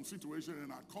dealing with some situation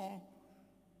and I called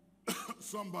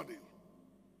somebody.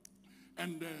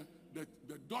 And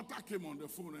the daughter came on the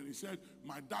phone and he said,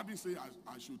 my daddy said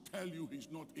I should tell you he's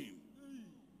not in.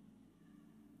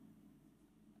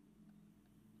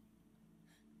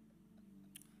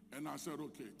 And I said,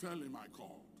 okay, tell him I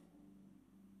called.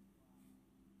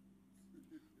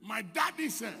 My daddy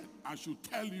said I should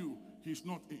tell you he's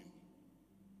not in.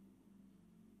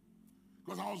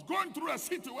 Because I was going through a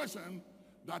situation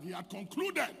that he had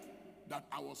concluded that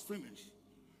I was finished.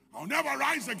 I'll never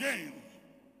rise again.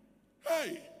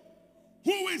 Hey,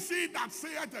 who is he that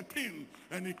saith a thing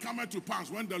and it cometh to pass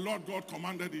when the Lord God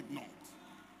commanded it not?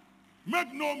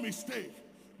 Make no mistake.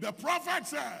 The prophet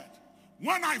said,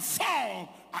 when I fall,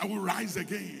 I will rise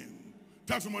again.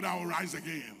 Tell somebody I will rise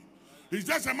again. It's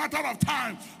just a matter of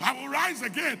time. I will rise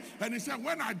again. And he said,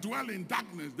 when I dwell in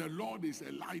darkness, the Lord is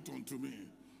a light unto me.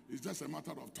 It's just a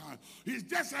matter of time. It's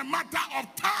just a matter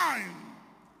of time.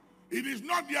 It is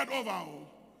not yet over.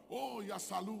 Oh,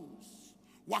 Yasalus,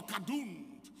 Wakadund,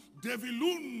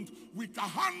 Devilund,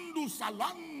 Wikahandu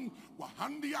Salang,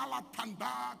 Wahandi ala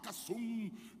Tanda Kasum,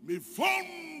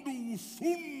 Mifondu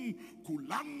Sun,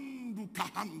 Kulandu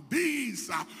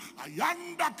Kahandisa,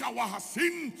 Ayanda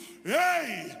Kawahasin,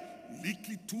 hey,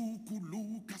 Likitu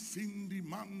Kulu Kasindi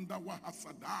Manda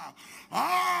Wahasada,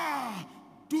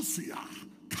 Dusia,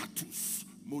 Katus,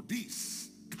 Modis,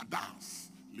 Kadas,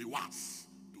 Liwas,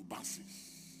 Dubasis.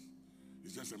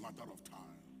 It's just a matter of time.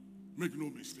 Make no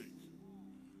mistake.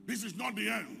 This is not the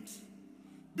end.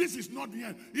 This is not the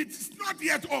end. It's not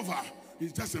yet over.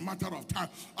 It's just a matter of time.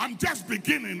 I'm just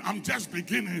beginning. I'm just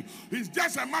beginning. It's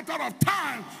just a matter of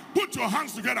time. Put your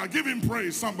hands together. Give him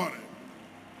praise, somebody.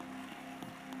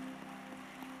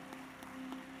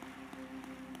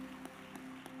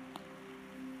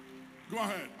 Go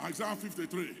ahead. Isaiah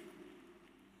 53.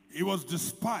 He was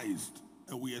despised,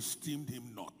 and we esteemed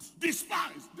him not.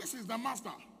 Despised. This is the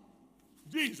master.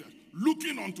 Jesus.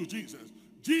 Looking unto Jesus.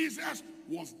 Jesus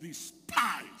was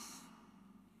despised.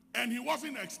 And he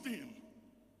wasn't esteemed.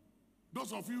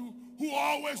 Those of you who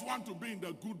always want to be in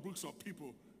the good books of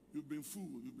people, you've been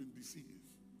fooled, you've been deceived.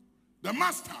 The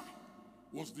master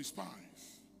was despised.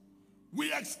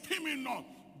 We esteem him not.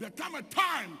 There come a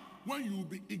time when you will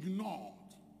be ignored.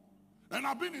 And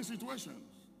I've been in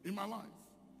situations in my life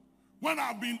when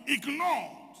I've been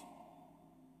ignored.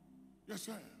 Yes,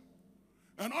 sir.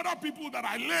 And other people that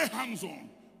I lay hands on,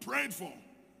 prayed for,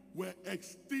 were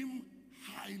esteemed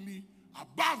highly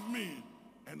above me.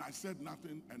 And I said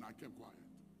nothing and I kept quiet.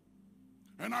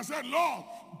 And I said, Lord,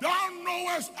 thou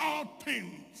knowest all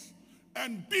things.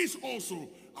 And this also,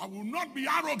 I will not be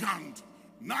arrogant,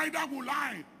 neither will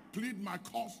I plead my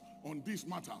cause on this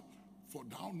matter. For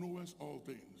thou knowest all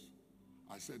things.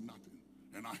 I said nothing,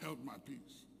 and I held my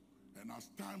peace. And as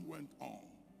time went on,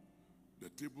 the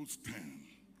tables turned.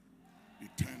 It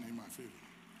turned in my favor.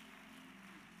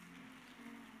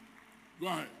 Go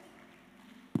ahead.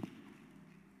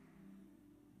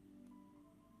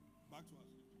 Back to us.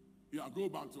 Yeah, go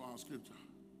back to our scripture.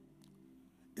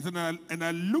 It said, and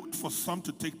I looked for some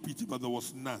to take pity, but there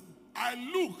was none. I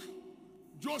look,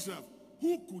 Joseph,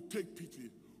 who could take pity?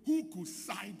 Who could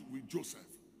side with Joseph?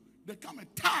 There come a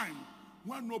time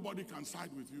when nobody can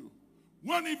side with you.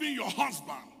 When even your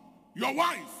husband, your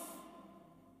wife,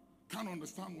 can't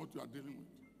understand what you are dealing with.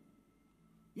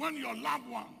 When your loved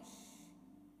ones,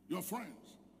 your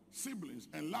friends, siblings,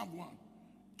 and loved ones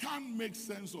can't make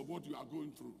sense of what you are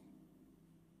going through.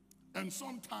 And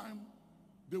sometimes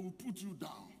they will put you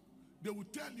down. They will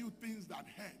tell you things that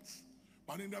hurts.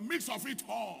 But in the midst of it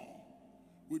all,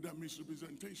 with the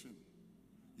misrepresentation,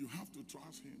 you have to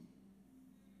trust him.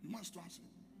 You must trust him.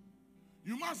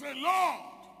 You must say, Lord,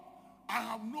 I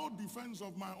have no defense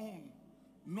of my own,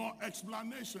 nor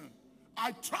explanation.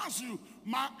 I trust you.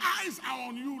 My eyes are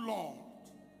on you, Lord.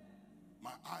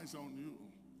 My eyes are on you.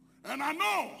 And I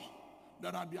know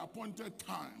that at the appointed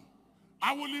time,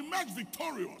 I will emerge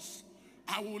victorious.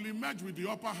 I will emerge with the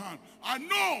upper hand. I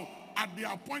know at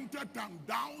the appointed time,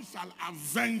 thou shalt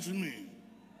avenge me.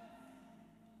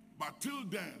 But till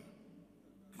then,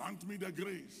 grant me the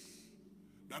grace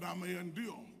that I may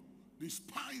endure,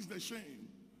 despise the shame,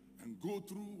 and go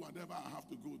through whatever I have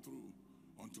to go through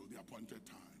until the appointed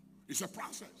time. It's a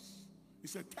process.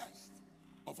 It's a test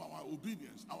of our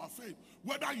obedience, our faith.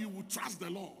 Whether you will trust the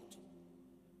Lord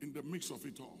in the mix of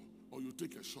it all, or you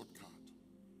take a shortcut.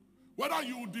 Whether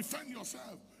you will defend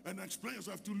yourself and explain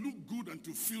yourself to look good and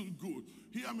to feel good.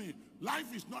 Hear me.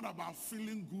 Life is not about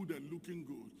feeling good and looking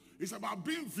good. It's about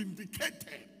being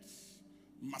vindicated.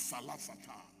 Masala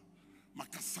sata,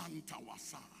 makasanta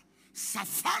wasa,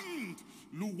 safand,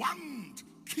 luwand,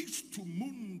 kistu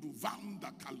mundu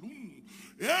vanda kalun,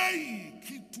 ei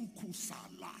kitu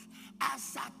kusala,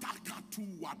 asata katu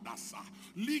wadasa,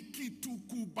 likitu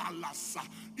kubalasa,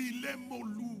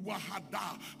 ilemolu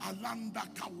wahada, alanda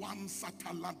kawan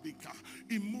sataladika,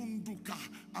 imunduka,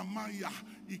 amaya,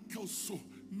 ikoso,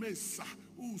 mesa,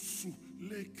 usu,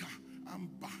 leka,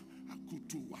 amba,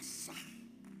 akutu wasa.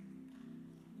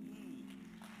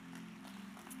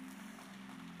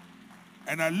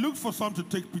 And I looked for some to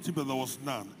take pity, but there was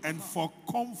none. And for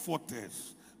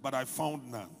comforters, but I found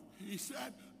none. He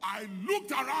said, I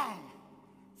looked around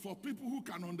for people who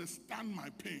can understand my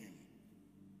pain,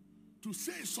 to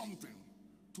say something,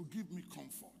 to give me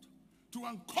comfort, to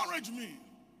encourage me,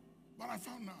 but I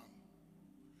found none.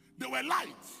 They were light.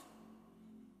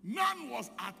 None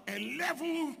was at a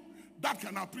level that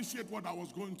can appreciate what I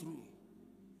was going through.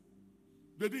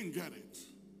 They didn't get it.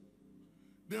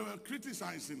 They were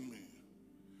criticizing me.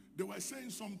 They were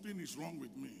saying something is wrong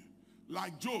with me.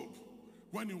 Like Job,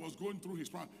 when he was going through his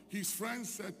problem, his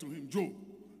friends said to him, Job,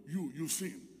 you've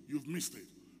sinned. You've missed it.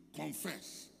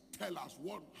 Confess. Tell us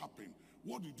what happened.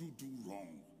 What did you do wrong?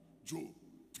 Job,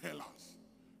 tell us.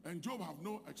 And Job had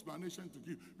no explanation to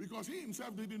give because he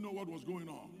himself didn't know what was going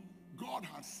on. God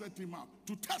had set him up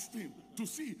to test him, to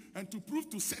see, and to prove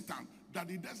to Satan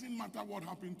that it doesn't matter what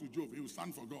happened to Job. He will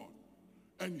stand for God.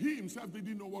 And he himself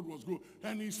didn't know what was going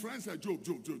on. And his friends said, Job,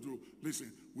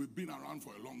 listen, we've been around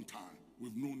for a long time.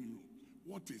 We've known you.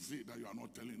 What is it that you are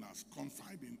not telling us?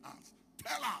 Confide in us.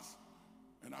 Tell us.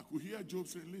 And I could hear Job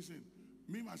saying, listen,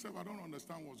 me, myself, I don't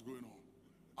understand what's going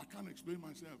on. I can't explain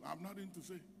myself. I have nothing to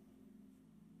say.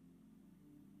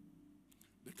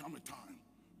 There come a time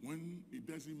when it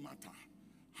doesn't matter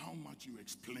how much you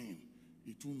explain,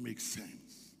 it will make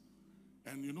sense.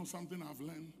 And you know something I've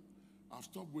learned? I've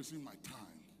stopped wasting my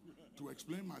time to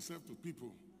explain myself to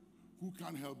people who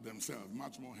can't help themselves,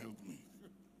 much more help me.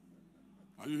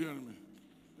 Are you hearing me?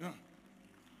 Yeah.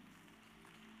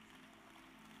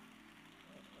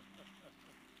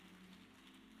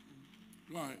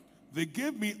 Right. They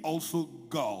gave me also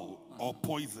gall or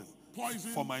poison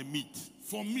for my meat.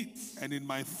 For meat. And in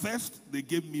my thirst, they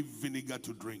gave me vinegar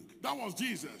to drink. That was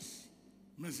Jesus.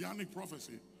 Messianic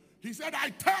prophecy. He said, I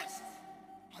thirst.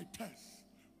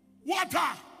 Water.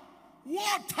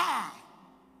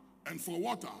 And for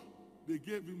water, they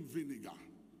gave him vinegar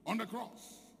on the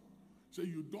cross. So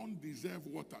you don't deserve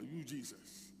water, you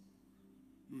Jesus.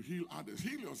 You heal others.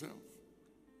 Heal yourself.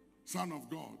 Son of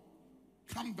God.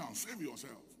 Come down, save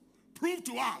yourself. Prove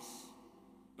to us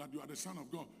that you are the Son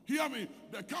of God. Hear me.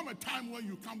 There come a time when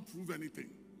you can't prove anything.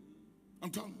 I'm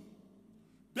telling you.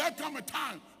 There come a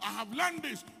time, I have learned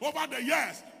this over the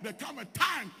years. There come a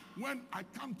time when I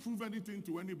can't prove anything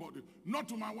to anybody. Not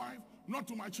to my wife, not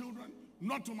to my children,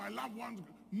 not to my loved ones,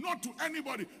 not to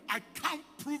anybody. I can't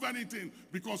prove anything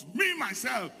because me,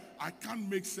 myself, I can't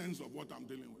make sense of what I'm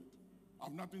dealing with. I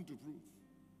have nothing to prove.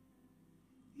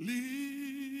 Leaning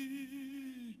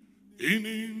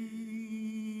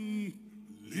in,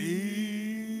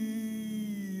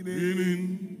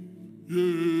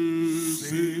 yes,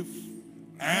 safe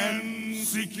and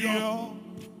secure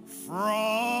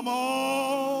from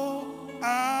all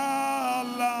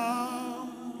alarm.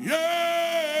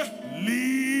 yeah,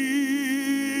 Leaning,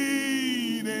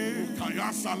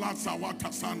 Kaya Salat Sawata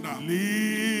Sanda.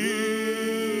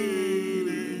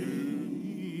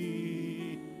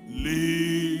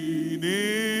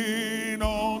 leaning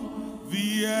on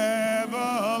the everlasting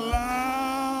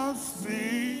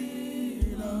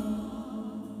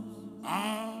arms.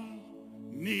 I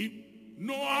need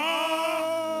no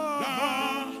other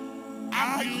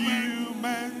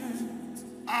argument.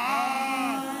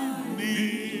 I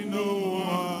Need no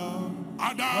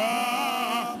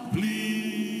other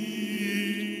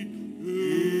plea.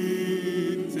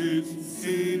 It is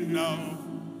enough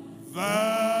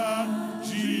that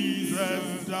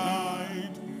Jesus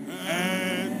died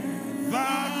and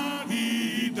that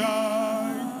he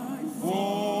died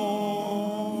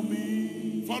for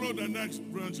me. Follow the next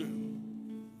branch.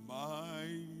 My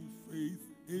faith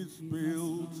is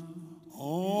built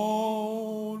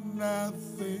on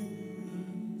nothing.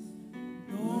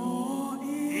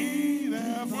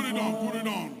 Put it on, put it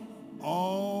on.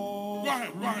 All Go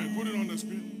ahead, put it on the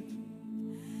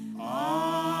screen.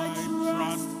 I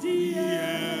trust the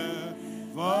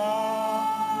ever-living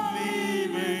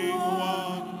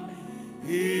one.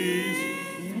 His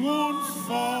wounds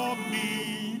for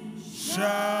me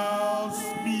shall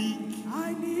speak.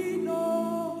 I need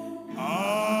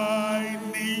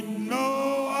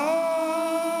no other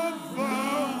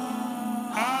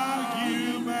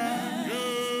argument.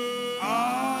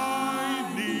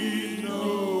 I need no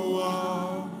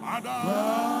other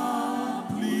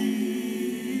plea.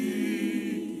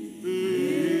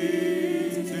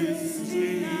 It is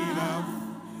enough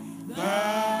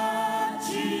that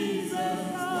Jesus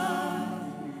died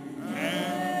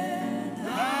and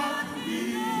that he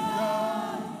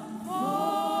died for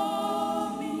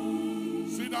me.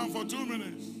 Sit down for 2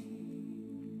 minutes.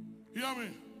 Hear me.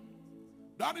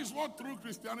 That is what true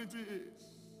Christianity is.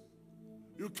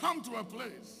 You come to a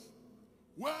place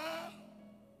where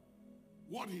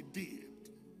what he did,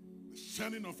 the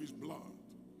shedding of his blood,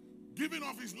 giving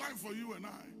of his life for you and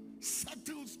I,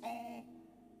 settles all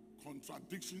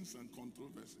contradictions and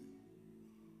controversy.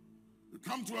 You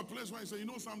come to a place where you say, you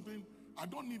know something, I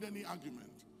don't need any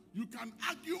argument. You can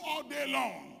argue all day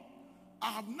long.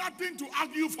 I have nothing to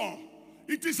argue for.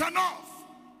 It is enough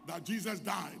that Jesus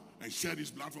died and shed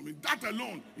his blood for me. That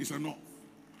alone is enough.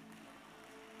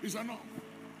 It's enough.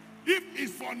 If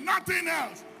it's for nothing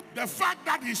else, the fact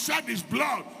that he shed his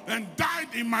blood and died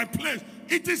in my place,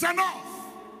 it is enough.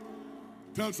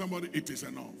 Tell somebody it is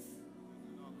enough.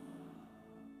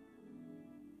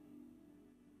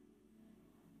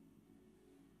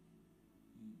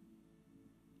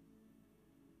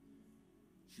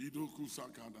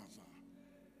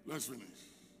 Let's finish.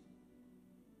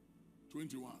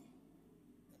 21.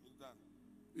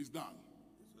 It's done.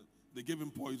 They gave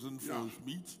him poison for his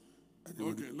meat.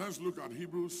 Okay, let's look at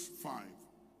Hebrews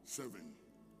 5:7.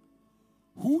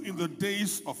 Who in the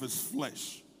days of his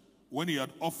flesh, when he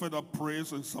had offered up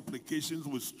prayers and supplications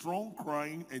with strong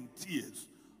crying and tears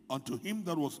unto him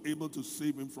that was able to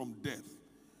save him from death,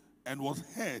 and was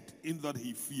heard in that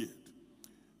he feared,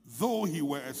 though he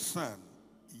were a son,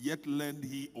 yet learned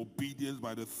he obedience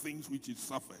by the things which he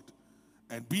suffered,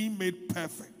 and being made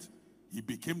perfect, he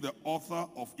became the author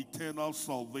of eternal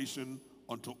salvation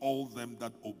unto all them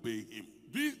that obey him.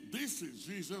 This is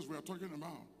Jesus we're talking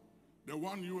about. The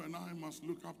one you and I must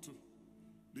look up to.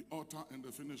 The author and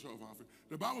the finisher of our faith.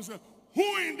 The Bible says,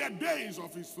 who in the days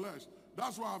of his flesh,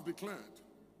 that's why I've declared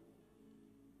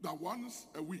that once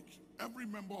a week, every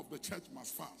member of the church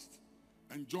must fast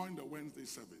and join the Wednesday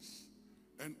service.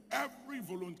 And every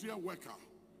volunteer worker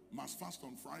must fast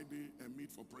on Friday and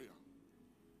meet for prayer.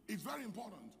 It's very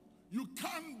important. You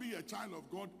can't be a child of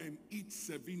God and eat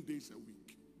 7 days a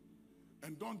week.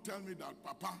 And don't tell me that,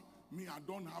 Papa, me, I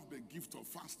don't have the gift of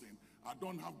fasting. I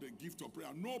don't have the gift of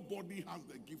prayer. Nobody has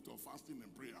the gift of fasting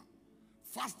and prayer.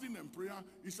 Fasting and prayer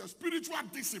is a spiritual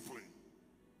discipline,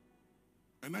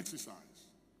 an exercise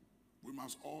we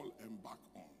must all embark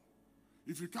on.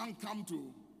 If you can't come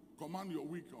to command your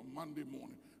week on Monday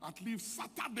morning, at least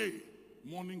Saturday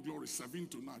morning glory, 7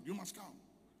 to 9, you must come.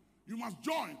 You must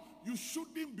join. You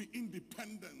shouldn't be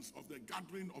independent of the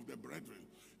gathering of the brethren.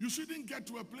 You shouldn't get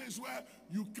to a place where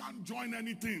you can't join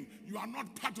anything. You are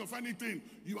not part of anything.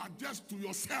 You are just to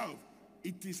yourself.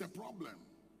 It is a problem.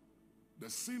 The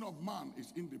sin of man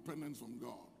is independence from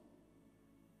God.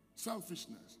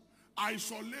 Selfishness.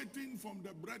 Isolating from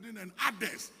the brethren and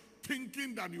others,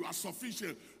 thinking that you are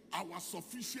sufficient. Our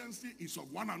sufficiency is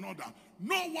of one another.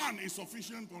 No one is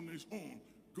sufficient on his own.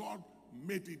 God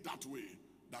made it that way,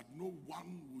 that no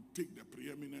one would take the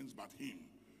preeminence but him.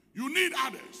 You need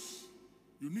others.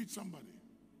 You need somebody.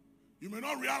 You may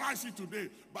not realize it today,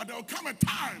 but there will come a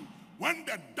time when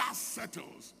the dust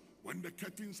settles, when the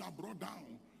curtains are brought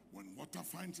down, when water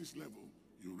finds its level,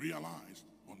 you realize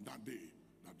on that day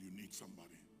that you need somebody.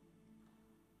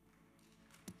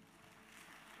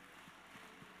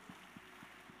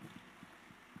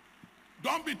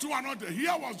 Don't be too anointed.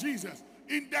 Here was Jesus.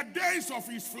 In the days of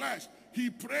his flesh, he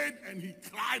prayed and he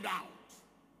cried out.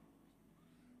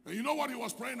 And you know what he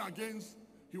was praying against?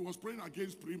 He was praying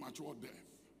against premature death.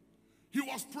 He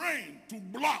was praying to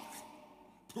block,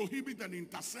 prohibit, and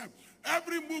intercept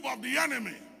every move of the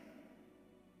enemy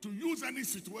to use any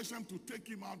situation to take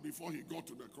him out before he got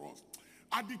to the cross.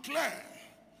 I declare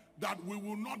that we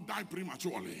will not die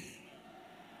prematurely.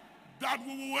 That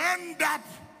we will end up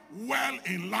well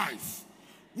in life.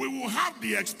 We will have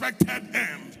the expected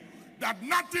end. That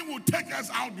nothing will take us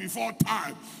out before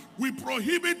time. We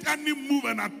prohibit any move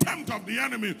and attempt of the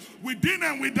enemy within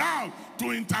and without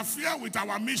to interfere with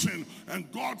our mission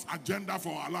and God's agenda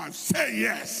for our lives. Say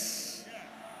yes.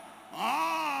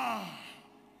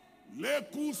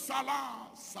 Leku sala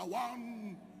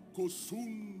sawan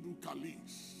kosundu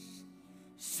kalis.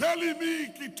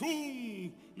 Selimi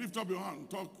kitum. Lift up your hand.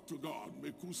 Talk to God.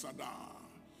 Meku sada.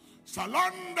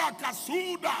 Salanda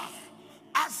kasuda.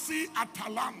 Asi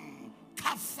atalan.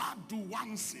 Kafa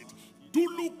duwansit.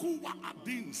 Duluku wa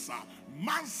adinsa.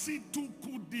 Mansi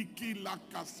tukudiki la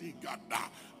kasigada.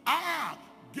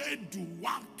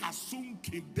 Geduwa kasum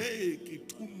kide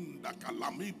kitunda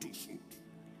kalamitu sut.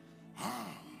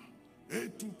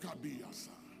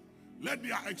 Let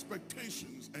their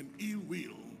expectations and ill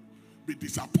will be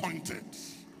disappointed.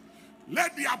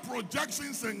 Let their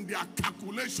projections and their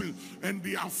calculations and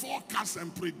their forecasts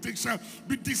and predictions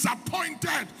be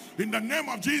disappointed in the name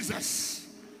of Jesus.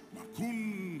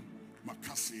 Makun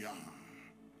Makasia.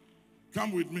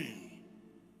 Come with me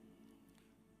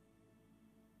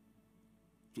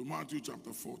to Matthew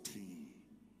chapter 14,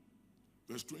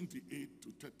 verse 28 to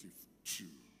 32.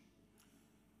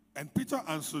 And Peter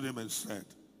answered him and said,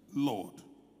 Lord,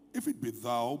 if it be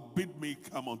thou, bid me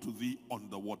come unto thee on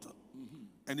the water.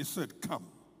 And he said, come.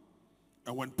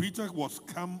 And when Peter was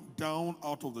come down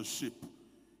out of the ship,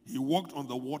 he walked on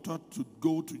the water to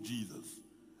go to Jesus.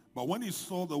 But when he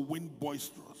saw the wind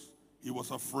boisterous, he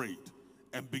was afraid.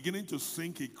 And beginning to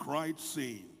sink, he cried,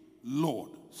 saying, Lord,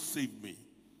 save me.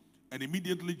 And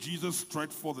immediately Jesus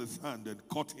stretched forth his hand and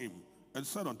caught him and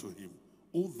said unto him,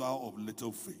 O thou of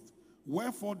little faith,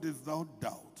 wherefore didst thou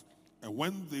doubt? And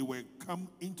when they were come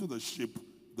into the ship,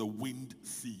 the wind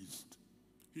ceased.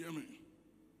 Hear me.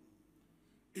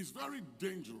 It's very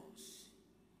dangerous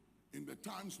in the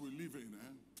times we live in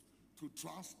to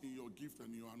trust in your gift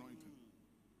and your anointing.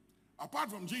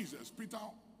 Apart from Jesus, Peter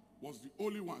was the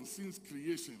only one since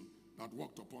creation that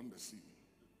walked upon the sea.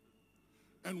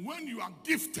 And when you are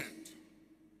gifted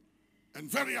and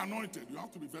very anointed, you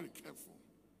have to be very careful.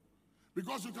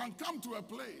 Because you can come to a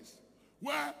place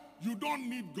where you don't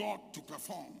need God to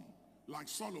perform. Like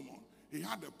Solomon, he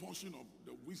had a portion of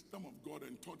the wisdom of God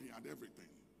and thought he had everything.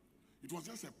 It was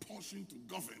just a portion to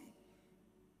govern.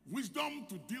 Wisdom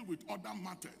to deal with other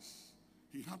matters.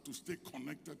 He had to stay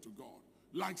connected to God.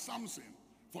 Like Samson,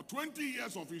 for 20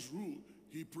 years of his rule,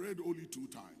 he prayed only 2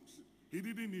 times. He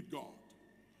didn't need God.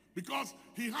 Because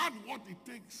he had what it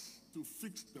takes to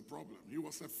fix the problem. He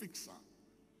was a fixer.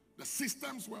 The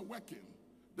systems were working.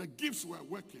 The gifts were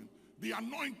working. The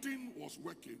anointing was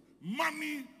working.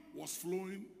 Money was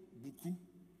flowing. Buku.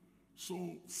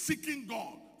 So seeking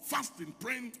God, fasting,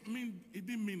 praying, it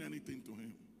didn't mean anything to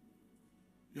him.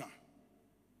 Yeah.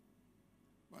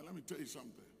 But let me tell you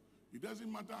something. It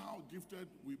doesn't matter how gifted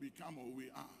we become or we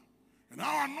are. And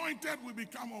how anointed we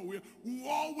become or we are. We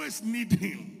always need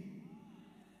him.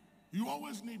 You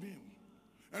always need him.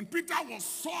 And Peter was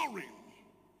soaring,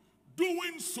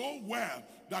 doing so well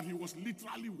that he was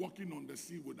literally walking on the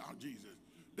sea without Jesus.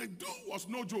 The dude was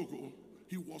no joke.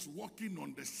 He was walking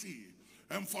on the sea.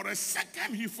 And for a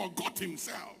second, he forgot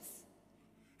himself.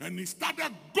 And he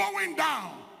started going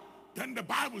down. Then the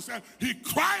Bible said, he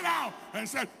cried out and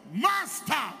said,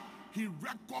 Master. He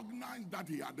recognized that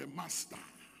he had a master.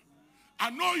 I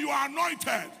know you are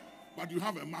anointed. but you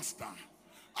have a master.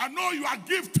 I know you are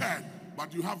gifted,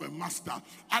 but you have a master.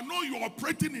 I know you're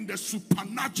operating in the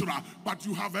supernatural, but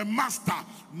you have a master.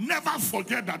 Never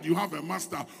forget that you have a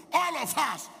master. All of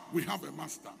us, we have a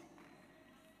master.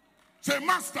 Say,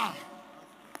 master.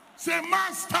 Say,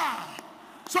 master.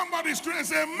 Somebody scream and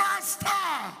say, master.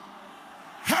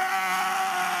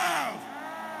 Help.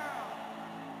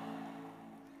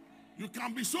 You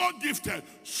can be so gifted,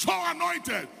 so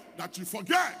anointed, that you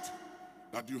forget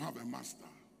that you have a master.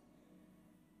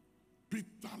 Peter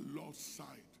lost sight.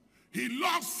 He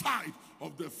lost sight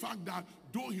of the fact that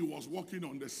though he was walking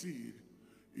on the sea,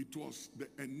 it was the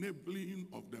enabling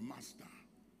of the master.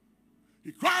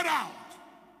 He cried out,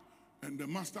 and the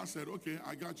master said, okay,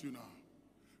 I got you now.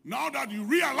 Now that you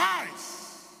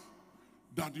realize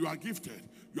that you are gifted,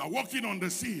 you are walking on the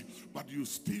sea, but you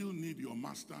still need your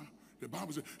master. The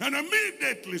Bible says, and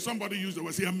immediately, somebody used the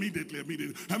word, say immediately.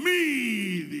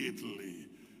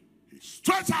 He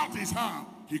stretched out his hand,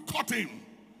 he caught him,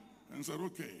 and said,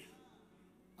 okay,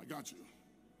 I got you.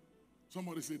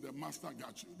 Somebody said, the master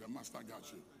got you, the master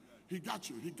got you. He got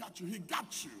you, he got you, he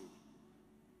got you.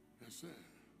 Yes, sir.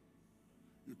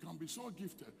 You can be so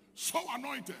gifted, so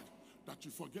anointed, that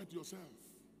you forget yourself.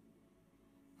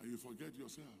 And you forget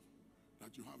yourself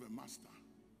that you have a master.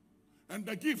 And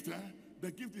the gift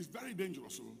is very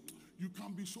dangerous. So you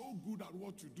can be so good at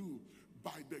what you do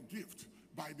by the gift,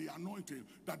 by the anointing,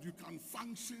 that you can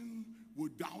function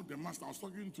without the master. I was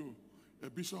talking to a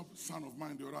bishop, son of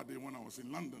mine, the other day when I was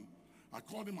in London. I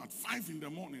called him at 5 in the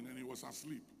morning and he was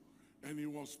asleep. And he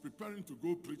was preparing to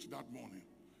go preach that morning.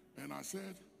 And I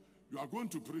said, you are going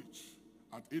to preach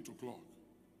at 8 o'clock.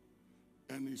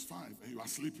 And it's 5 and you are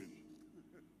sleeping.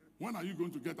 When are you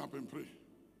going to get up and pray?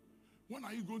 When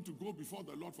are you going to go before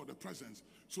the Lord for the presence?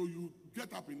 So you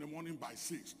get up in the morning by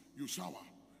 6, you shower,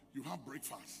 you have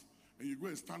breakfast, and you go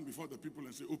and stand before the people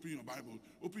and say, open your Bible.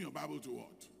 Open your Bible to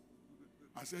what?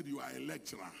 I said, you are a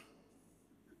lecturer.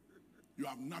 You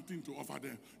have nothing to offer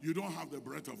them. You don't have the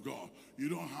breath of God. You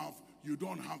don't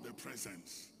have the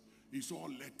presence. It's all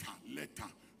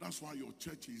letter. That's why your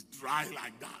church is dry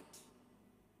like that.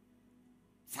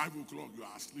 5 o'clock, you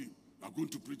are asleep. You are going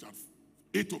to preach at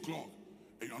 8 o'clock,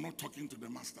 and you are not talking to the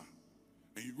master.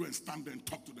 And you go and stand there and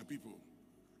talk to the people.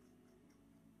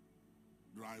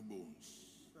 Dry bones.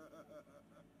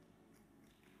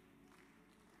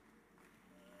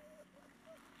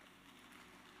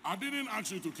 I didn't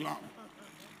ask you to clap.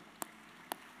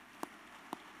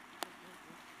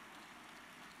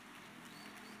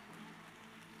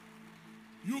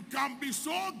 You can be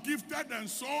so gifted and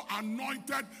so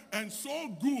anointed and so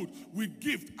good with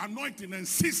gift, anointing, and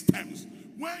systems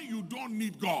when you don't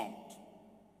need God.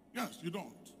 Yes, you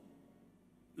don't.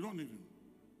 You don't need him.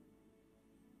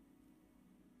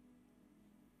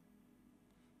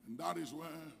 And that is where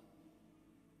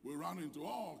we run into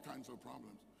all kinds of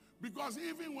problems. Because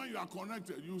even when you are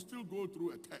connected, you still go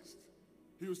through a test.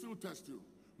 He will still test you.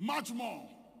 Much more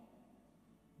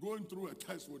going through a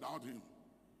test without him.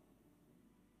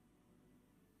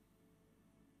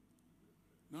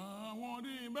 Na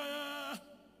wodi be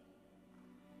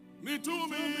ni to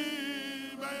me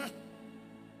be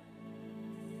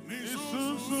ni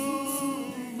so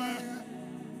be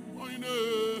oine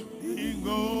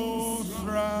Ingo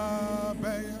sra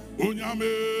be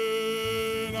onyame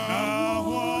na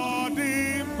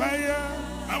wodi be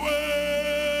awe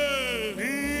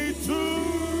ni to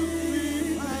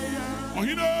me be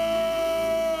oine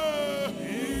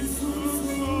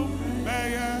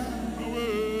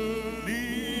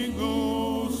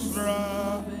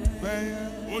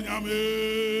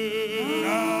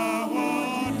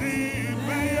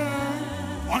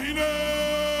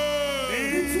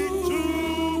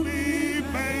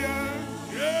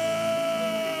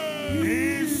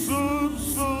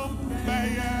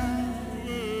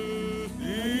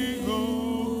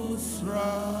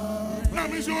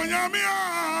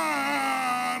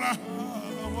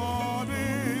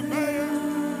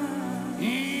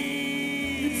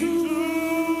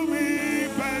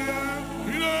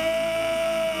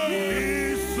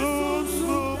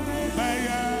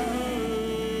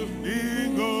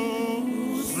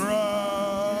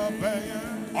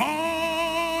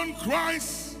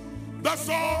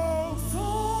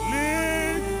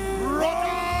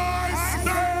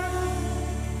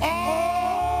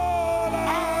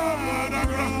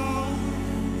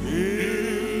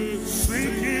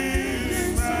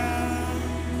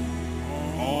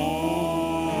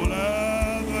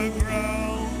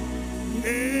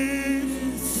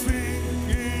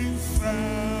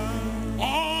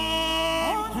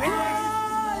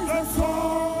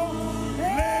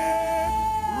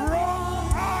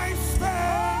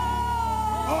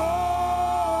Oh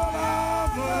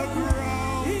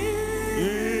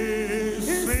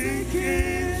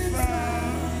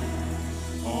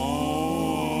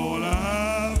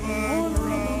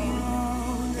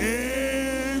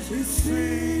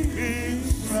sinking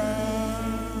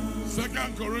sand.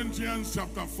 2 Corinthians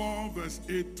chapter 4, verse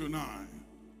 8 to 9.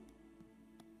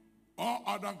 All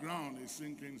other ground is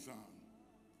sinking sand.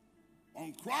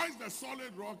 On Christ, the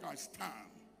solid rock, I stand.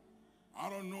 I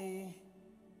don't know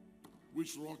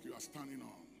which rock you are standing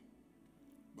on,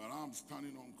 but I'm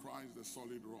standing on Christ, the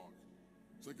solid rock.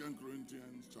 2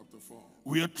 Corinthians chapter 4.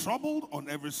 We are troubled on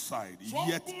every side,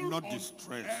 yet not on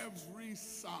distressed. Every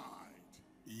side.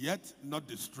 Yet not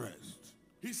distressed.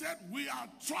 He said we are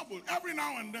troubled every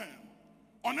now and then,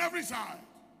 on every side.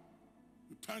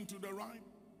 You turn to the right,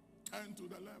 turn to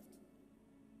the left.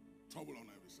 Trouble on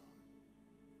every side.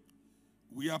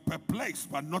 We are perplexed,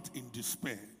 but not in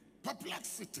despair.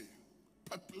 Perplexity.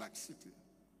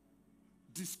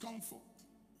 Discomfort.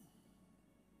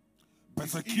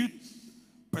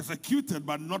 Persecuted,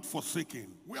 but not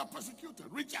forsaken. We are persecuted,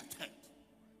 rejected,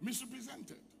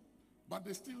 misrepresented. But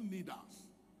they still need us.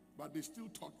 But they still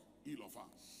talk ill of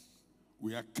us.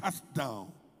 We are cast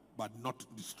down, but not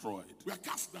destroyed. We are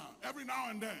cast down every now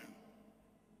and then.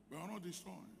 We are not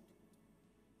destroyed.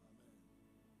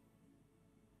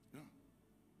 Yeah.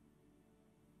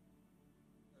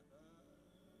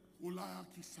 Ulaya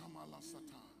kisama la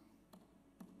sata.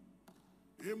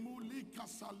 Emuli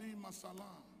kasali masala.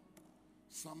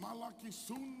 Samala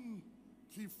kisun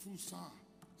kifusa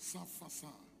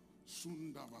safasa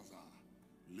sundabaza.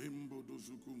 Lembo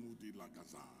dozuku mudi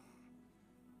lagaza.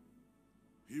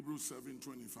 Hebrews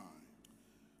 7:25.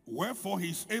 Wherefore he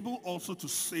is able also to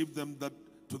save them that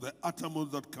to the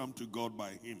uttermost that come to God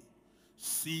by him,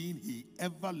 seeing he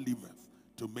ever liveth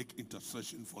to make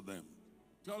intercession for them.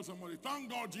 Tell somebody, thank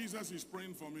God Jesus is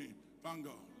praying for me. Thank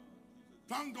God.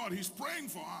 Thank God he's praying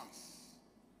for us.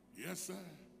 Yes, sir.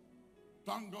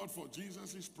 Thank God for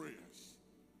Jesus' prayers.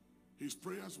 His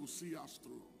prayers will see us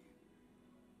through.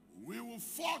 We will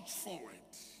forge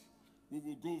forward. We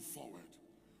will go forward.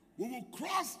 We will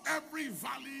cross every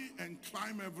valley and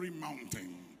climb every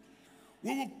mountain.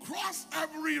 We will cross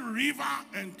every river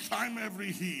and climb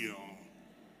every hill.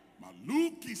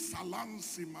 Maluki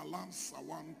salansi malansa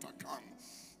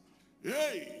wantakans.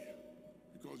 Hey,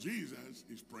 because Jesus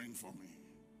is praying for me.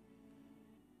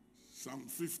 Psalm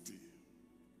 50.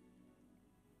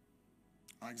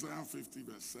 Isaiah 50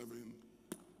 verse 7.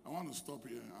 I want to stop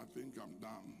here. I think I'm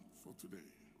done for today.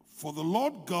 For the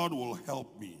Lord God will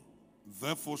help me.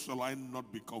 Therefore shall I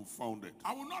not be confounded.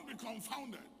 I will not be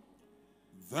confounded.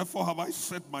 Therefore have I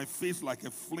set my face like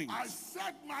a flint. I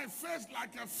set my face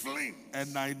like a flint.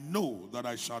 And I know that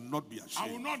I shall not be ashamed.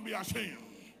 I will not be ashamed.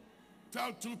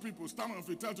 Tell two people, stand on your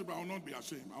feet, tell two people, I will not be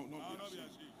ashamed. I will not be ashamed.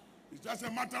 It's just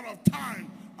a matter of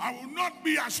time. I will not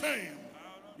be ashamed.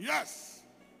 Yes,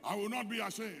 I will not be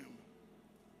ashamed.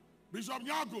 Bishop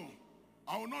Yago,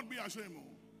 I will not be ashamed.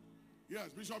 Yes,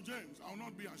 Bishop James, I will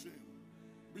not be ashamed.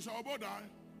 Bishop Obodai,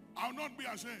 I will not be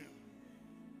ashamed.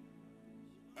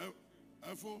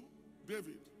 Efo,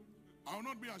 David, I will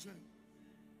not be ashamed.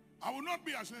 I will not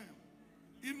be ashamed.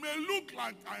 It may look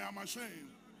like I am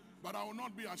ashamed, but I will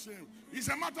not be ashamed. It's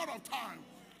a matter of time.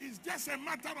 It's just a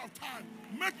matter of time.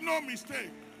 Make no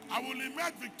mistake. I will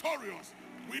emerge victorious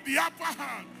with the upper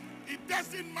hand. It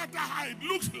doesn't matter how it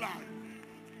looks like.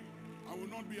 I will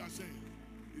not be ashamed.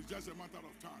 It's just a matter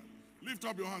of time. Lift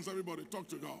up your hands, everybody. Talk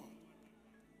to God.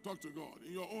 Talk to God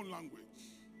in your own language.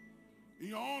 In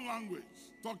your own language,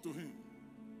 talk to him.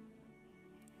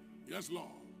 Yes, Lord.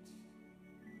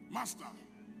 Master.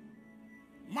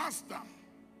 Master.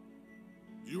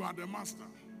 You are the master.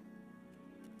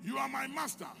 You are my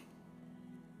master.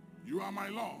 You are my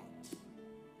Lord.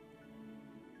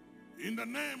 In the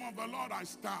name of the Lord I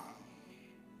stand.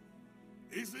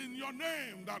 It's in your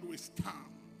name that we stand.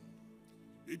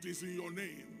 It is in your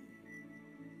name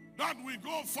that we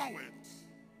go forward.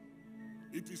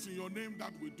 It is in your name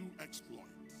that we do exploit.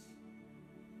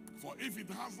 For if it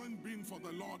hasn't been for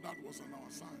the Lord that was on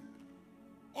our side,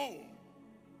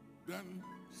 then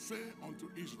say unto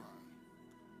Israel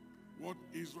what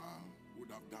Israel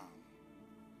would have done.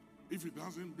 If it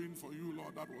hasn't been for you,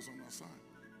 Lord, that was on our side.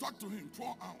 Talk to him,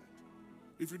 pour out.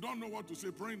 If you don't know what to say,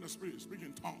 pray in the Spirit, speak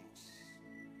in tongues.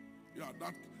 Yeah,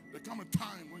 there comes a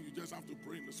time when you just have to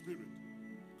pray in the Spirit.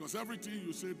 Because everything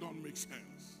you say don't make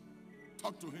sense.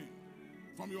 Talk to him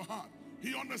from your heart.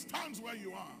 He understands where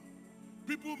you are.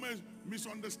 People may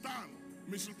misunderstand,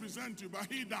 misrepresent you, but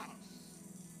he does.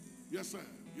 Yes, sir.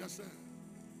 Yes, sir.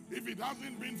 If it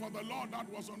hasn't been for the Lord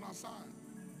that was on our side,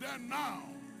 then now,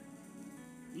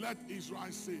 let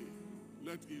Israel say,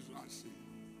 let Israel say.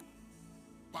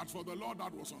 But for the Lord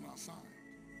that was on our side,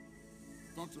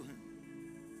 talk to him.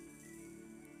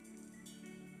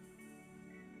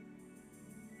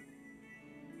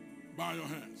 Bow your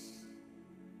heads.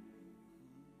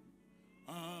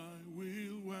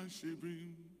 worship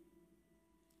him.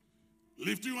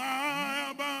 Lift you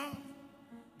high above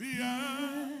the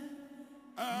earth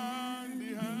and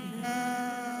the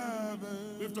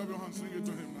heaven. Lift up your hands, sing it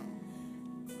to him now.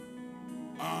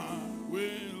 I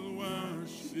will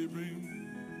worship him.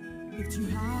 Lift you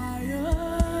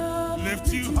higher.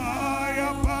 Lift you high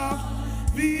above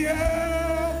the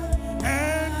earth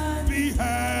and the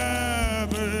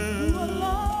heaven.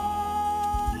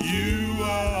 You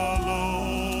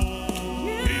alone.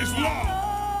 He's Lord.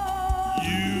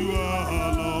 You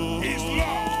alone. He's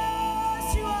Lord.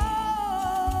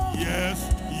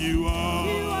 Yes, you are.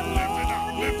 Lift it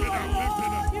up, lift it up, lift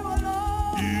it up.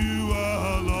 You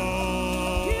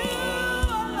alone.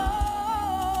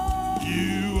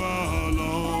 You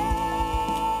alone.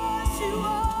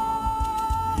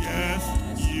 Yes,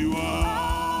 you are.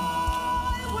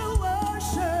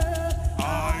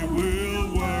 I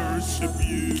will worship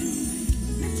you.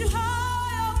 Lift you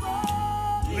high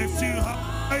above. Lift you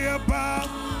high above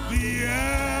the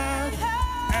earth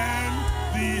and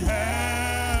the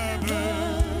heaven.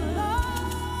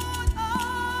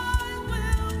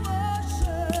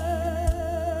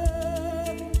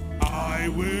 I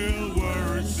will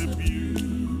worship you.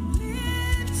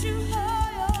 Lift you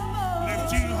high above.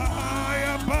 Lift you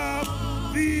high above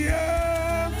the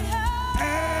earth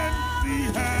and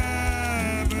the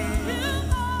heaven.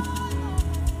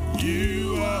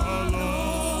 You alone.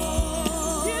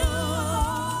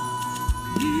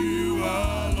 You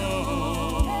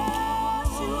alone.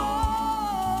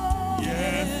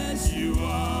 Yes, you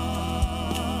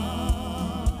are.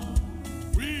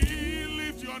 We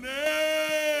lift your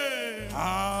name.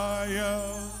 Higher,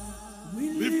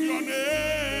 Lift your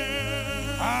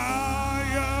name.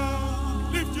 higher,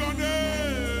 Lift your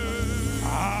name.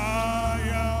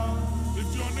 higher,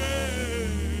 Lift your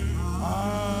name.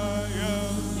 higher,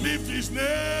 Lift his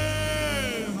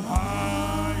name.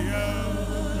 higher,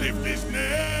 Lift his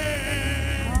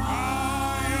name.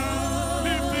 higher,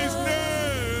 Lift his name.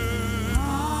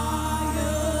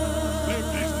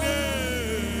 Lift his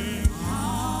name.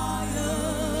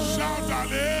 Shout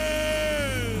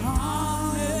hallelujah.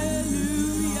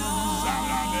 Shout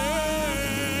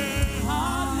hallelujah.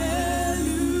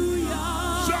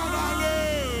 Shout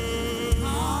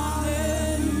hallelujah.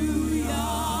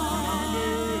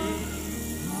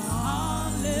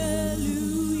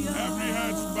 Every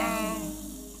head's bowed.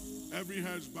 Every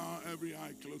head's bowed. Every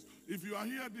eye closed. If you are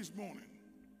here this morning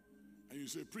and you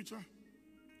say, preacher,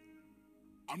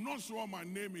 I'm not sure my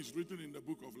name is written in the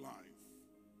book of life.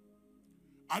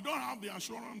 I don't have the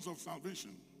assurance of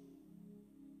salvation.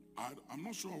 I'm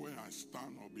not sure where I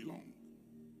stand or belong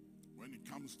when it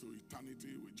comes to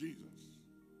eternity with Jesus.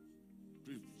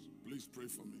 Please pray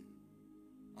for me.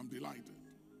 I'm delighted,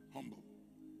 humble,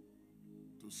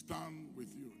 to stand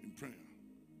with you in prayer.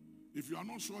 If you are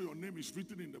not sure your name is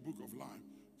written in the book of life,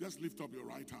 just lift up your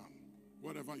right hand.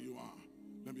 Wherever you are,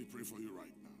 let me pray for you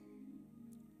right now.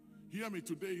 Hear me,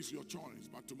 today is your choice,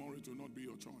 but tomorrow it will not be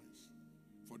your choice.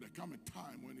 For there come a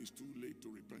time when it's too late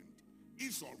to repent.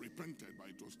 Esau repented, but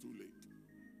it was too late.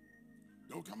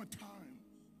 There will come a time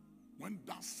when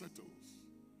dust settles,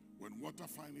 when water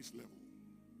finds its level,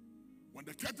 when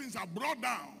the curtains are brought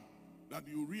down, that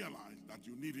you realize that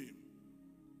you need him.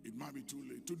 It might be too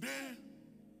late. Today,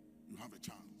 you have a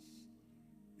chance.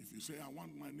 If you say, I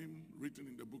want my name written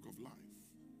in the book of life,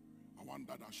 I want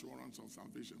that assurance of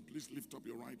salvation, please lift up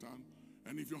your right hand.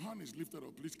 And if your hand is lifted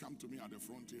up, please come to me at the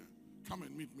front here. Come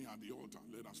and meet me at the altar.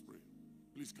 Let us pray.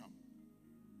 Please come.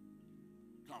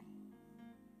 Come.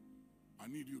 I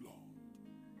need you, Lord.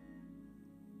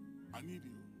 I need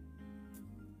you.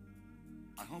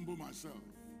 I humble myself.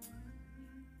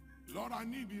 Lord, I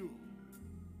need you.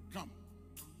 Come.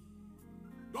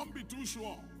 Don't be too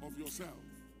sure of yourself.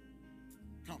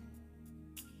 Come.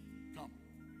 Come.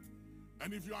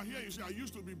 And if you are here, you say, I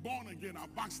used to be born again. I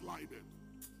backslided.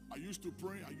 I used to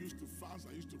pray. I used to fast.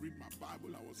 I used to read my Bible.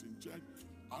 I was in church.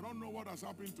 I don't know what has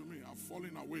happened to me. I've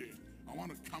fallen away. I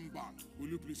want to come back. Will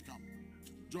you please come?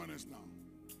 Join us now.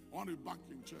 I want to be back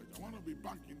in church. I want to be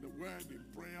back in the word, in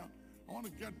prayer. I want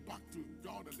to get back to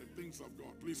God and the things of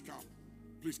God. Please come.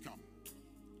 Please come.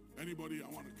 Anybody, I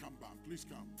want to come back. Please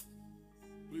come.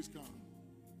 Please come.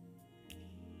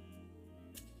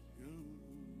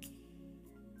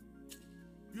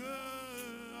 Yeah.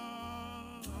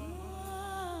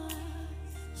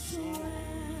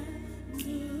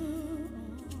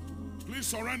 Please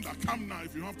surrender. Come now.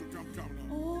 If you have to come, come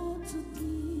now.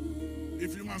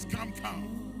 If you must come,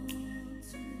 come.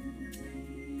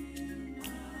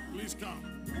 Please come.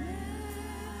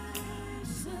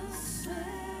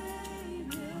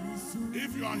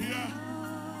 If you are here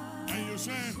and you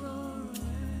say,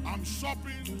 I'm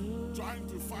shopping, trying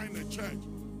to find a church.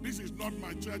 This is not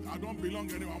my church. I don't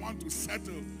belong anywhere. I want to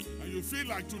settle. And you feel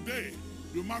like today,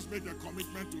 you must make a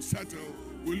commitment to settle.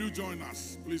 Will you join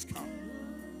us? Please come.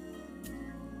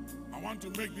 I want to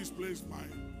make this place my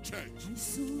church,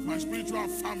 my spiritual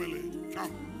family.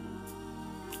 Come.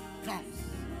 Come.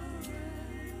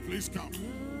 Please come.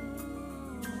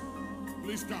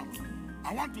 Please come.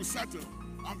 I want to settle.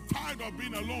 I'm tired of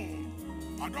being alone.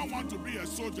 I don't want to be a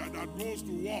soldier that goes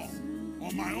to war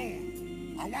on my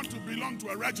own. I want to belong to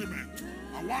a regiment.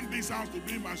 I want this house to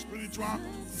be my spiritual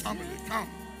family. Come.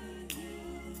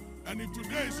 And if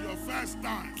today is your first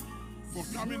time for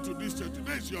coming to this church,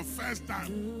 today is your first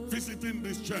time visiting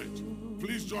this church,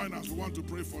 please join us. We want to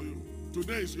pray for you.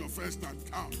 Today is your first time.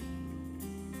 Come.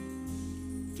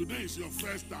 Today is your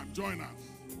first time. Join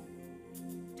us.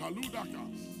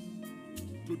 Taludakas.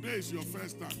 Today is your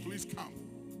first time. Please come.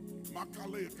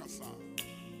 Makale Kasa.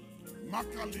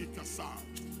 Makale Kasa.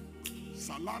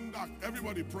 Salanda.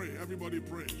 Everybody pray. Everybody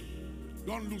pray.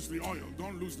 Don't lose the oil.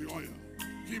 Don't lose the oil.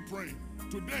 Keep praying.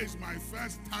 Today is my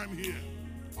first time here.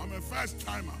 I'm a first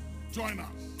timer. Join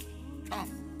us.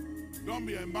 Come. Don't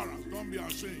be embarrassed. Don't be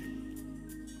ashamed.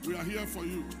 We are here for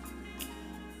you.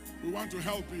 We want to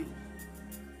help you.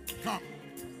 Come.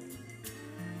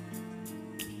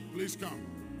 Please come.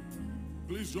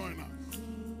 Please join us.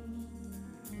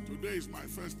 Today is my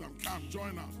first time. Come,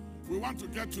 join us. We want to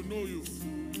get to know you.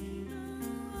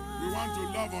 We want to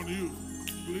love on you.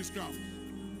 Please come.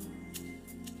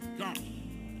 Come.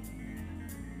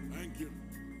 Thank you.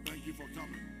 Thank you for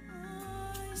coming.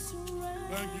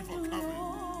 Thank you for coming.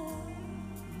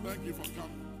 Thank you for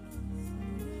coming.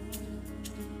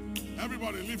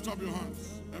 Everybody lift up your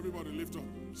hands. Everybody lift up.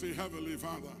 Say, Heavenly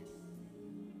Father,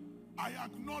 I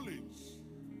acknowledge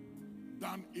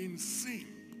that in sin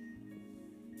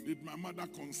did my mother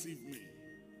conceive me,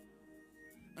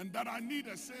 and that I need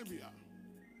a Savior.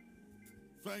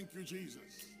 Thank you,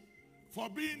 Jesus, for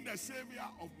being the Savior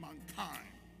of mankind.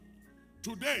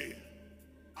 Today,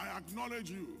 I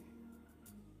acknowledge you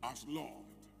as Lord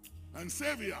and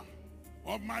Savior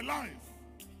of my life.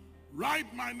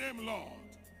 Write my name, Lord,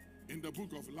 in the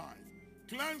book of life.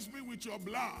 Cleanse me with your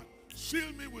blood.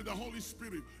 Seal me with the Holy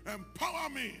Spirit. Empower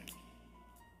me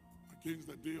against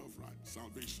the day of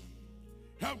salvation.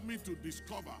 Help me to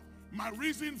discover my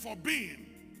reason for being,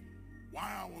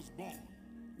 why I was born,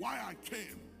 why I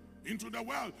came into the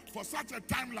world for such a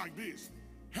time like this.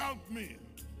 Help me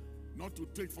not to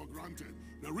take for granted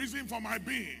the reason for my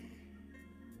being.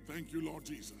 Thank you, Lord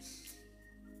Jesus,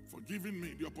 for giving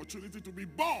me the opportunity to be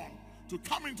born, to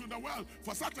come into the world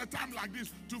for such a time like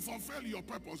this, to fulfill your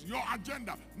purpose, your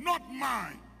agenda, not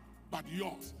mine, but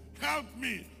yours. Help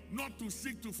me not to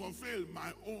seek to fulfill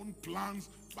my own plans,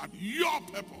 but your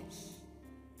purpose.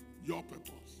 Your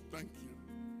purpose. Thank you.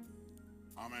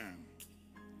 Amen.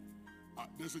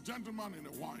 There's a gentleman in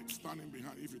the white standing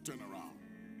behind. If you turn around,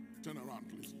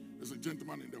 please. There's a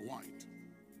gentleman in the white.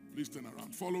 Please turn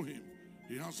around. Follow him.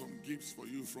 He has some gifts for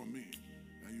you from me,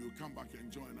 and you'll come back and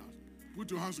join us.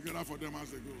 Put your hands together for them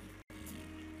as they go.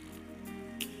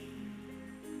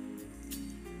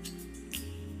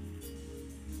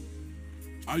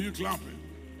 Are you clapping?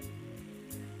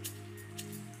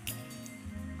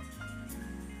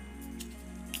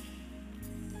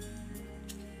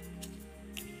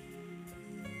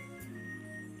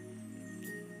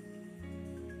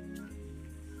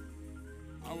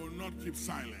 I will not keep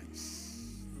silence.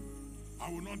 I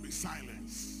will not be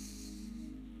silenced.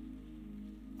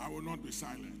 I will not be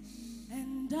silenced.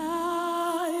 And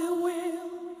I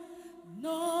will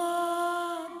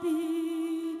not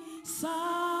be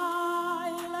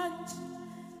silent.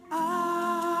 I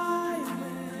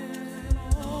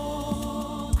will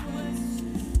always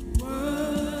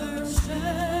worship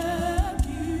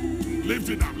you. Lift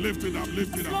it up, lift it up,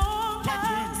 lift it up. Talk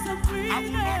to him. I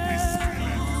will not be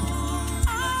silent. I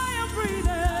am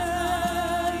breathing.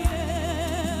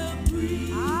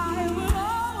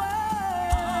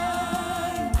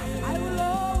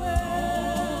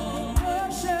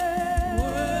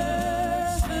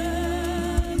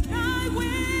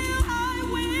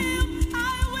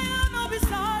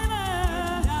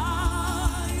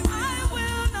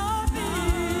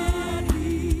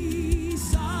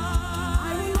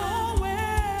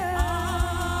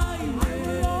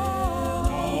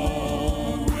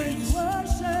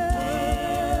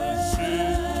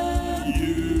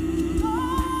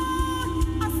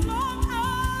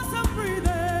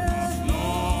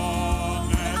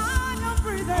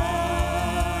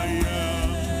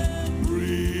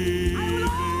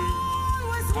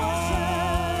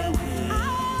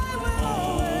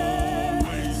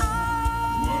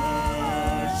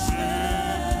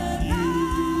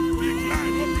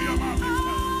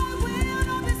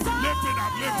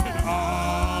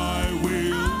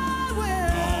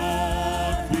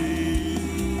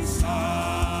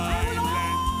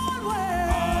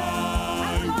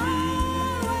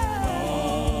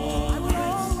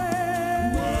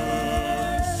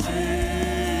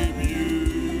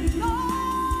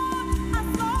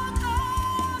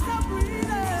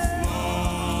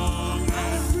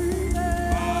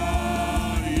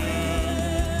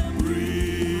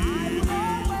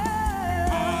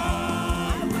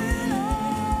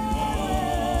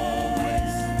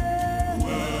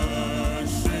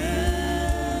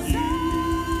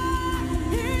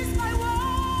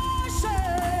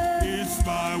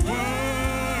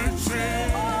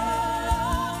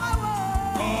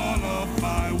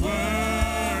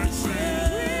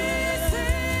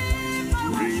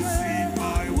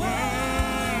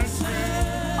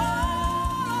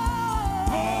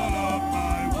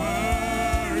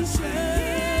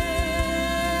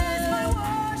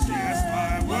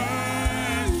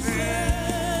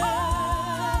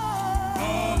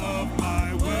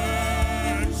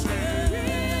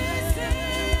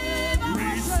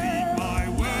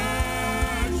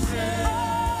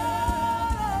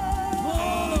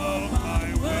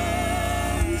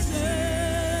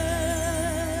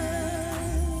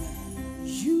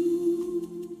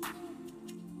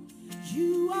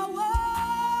 are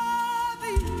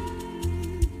worthy.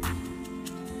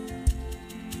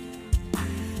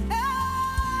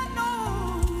 And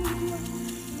oh,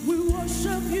 we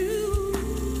worship you.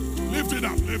 Lift it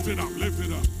up, lift it up, lift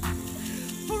it up.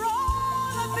 For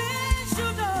all the things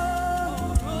you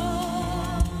know, for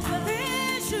all the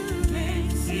things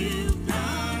you've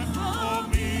done for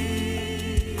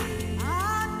me. I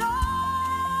know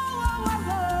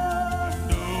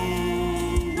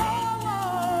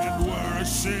And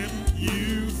worship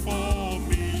you for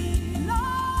me.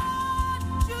 Lord,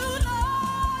 you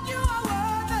are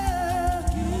worthy.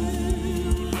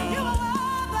 You are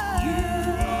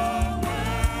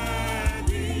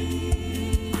worthy.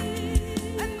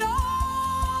 And no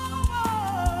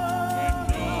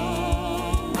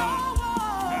And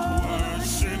one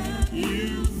worship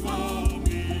you for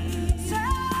me.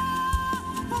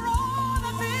 for all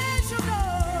the things you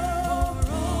know,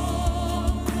 for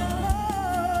all the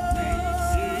things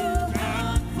you've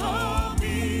done for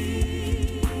me.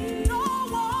 No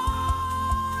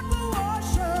one will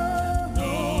worship.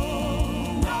 No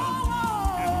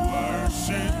And one.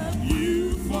 worship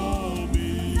you for me.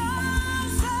 Now,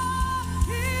 sir,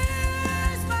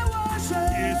 here's my worship.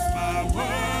 It's my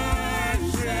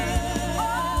worship.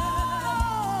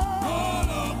 All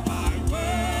of my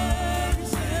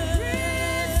worship.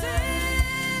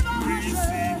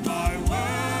 Receive my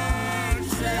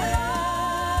worship.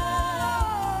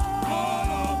 All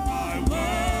of my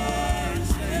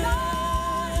worship.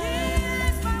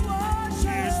 Here's my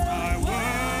worship. It's my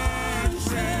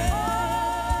worship.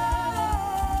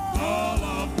 All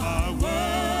of my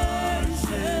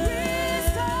worship.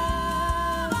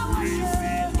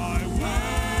 Receive my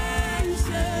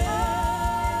worship.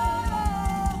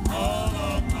 All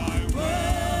of my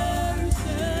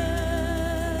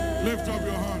worship. Lift up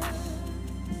your hands.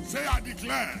 Say, I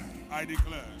declare I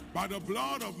declare by the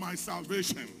blood of my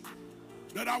salvation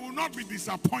that I will not be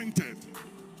disappointed.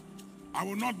 I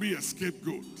will not be a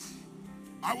scapegoat.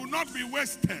 I will not be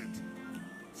wasted.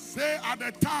 Say, at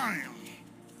the time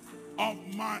of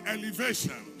my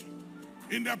elevation,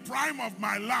 in the prime of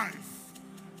my life,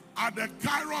 at the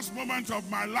kairos moment of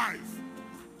my life,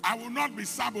 I will not be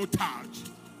sabotaged.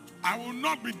 I will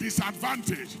not be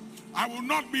disadvantaged. I will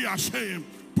not be ashamed.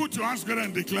 Put your hands together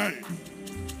and declare it.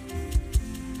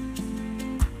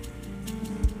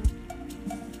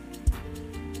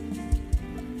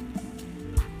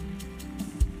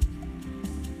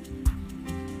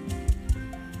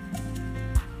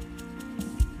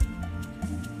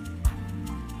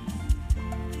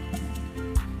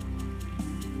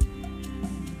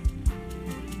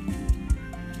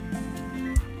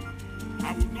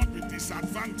 I will not be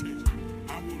disadvantaged.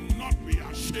 I will not be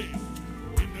ashamed.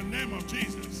 In the name of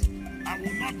Jesus, I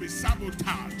will not be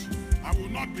sabotaged. I will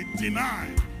not be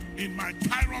denied in my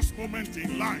kairos moment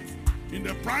in life. In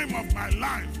the prime of my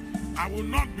life, I will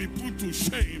not be put to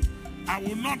shame. I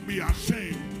will not be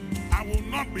ashamed. I will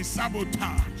not be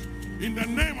sabotaged. In the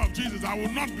name of Jesus, I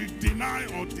will not be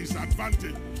denied or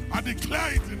disadvantaged. I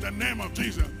declare it in the name of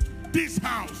Jesus. This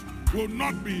house will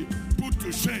not be put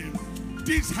to shame.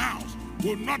 This house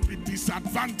will not be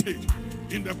disadvantaged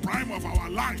in the prime of our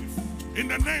life. In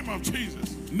the name of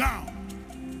Jesus. Now,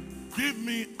 give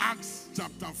me Acts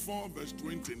chapter 4 verse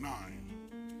 29.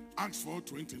 Acts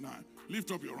 4:29.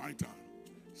 Lift up your right hand.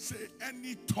 Say,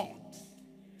 any thought,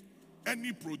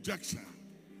 any projection,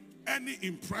 any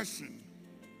impression,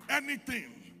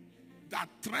 anything that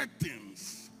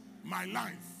threatens my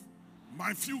life,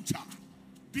 my future,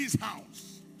 this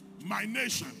house, my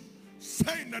nation,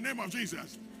 say in the name of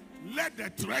Jesus, let the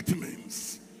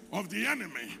threatenings of the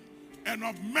enemy and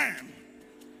of men,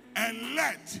 and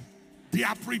let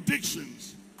their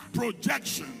predictions,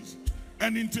 projections,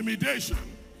 and intimidation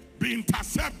be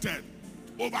intercepted,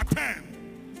 overturned,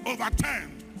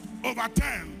 overturned,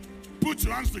 overturned. Put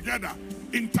your hands together.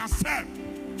 Intercept,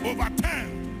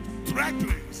 overturn,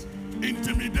 threatenings,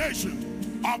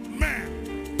 intimidation of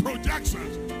men,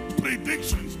 projections,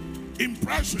 predictions,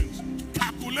 impressions,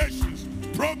 calculations,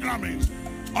 programmings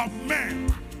of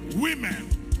men, women,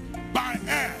 by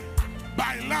air,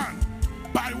 by land,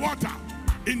 by water.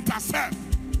 Intercept,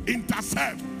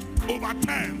 intercept,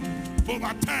 overturn,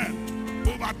 overturn,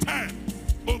 overturn,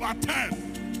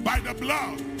 overturn by the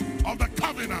blood of the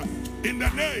covenant in the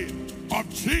name of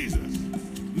Jesus.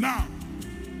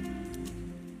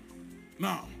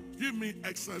 Now, give me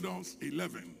Exodus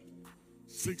 11,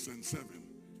 6 and 7.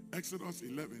 Exodus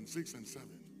 11, 6 and 7.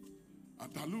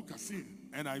 Atalu Kasin.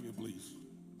 NIV, please.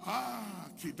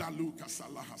 Kidalu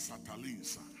Kasalaha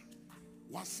Satalinsa.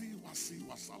 Wasi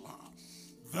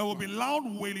Wasalas. There will be loud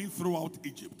wailing throughout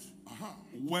Egypt,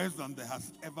 worse than there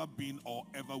has ever been or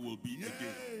ever will be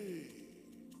again.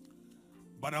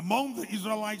 But among the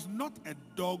Israelites, not a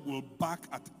dog will bark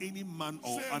at any man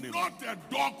or animal. Not a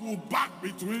dog will bark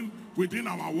within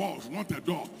our walls. Not a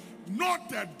dog.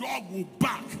 Not a dog will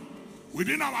bark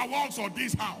within our walls or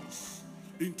this house.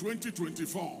 In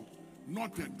 2024,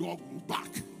 not a dog will bark.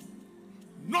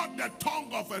 Not the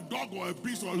tongue of a dog or a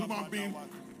beast or a human being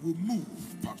will move.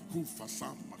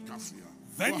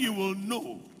 Then you will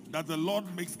know that the Lord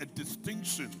makes a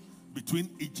distinction between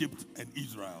Egypt and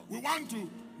Israel. We want to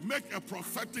make a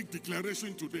prophetic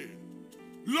declaration today.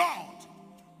 Lord,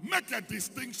 make a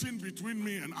distinction between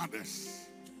me and others.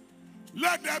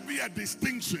 Let there be a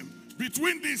distinction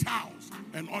between this house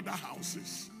and other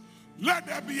houses. Let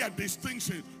there be a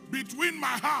distinction between my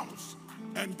house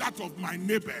and that of my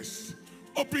neighbors.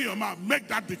 Open your mouth, make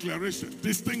that declaration.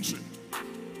 Distinction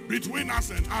between us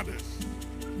and others.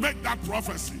 Make that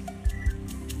prophecy.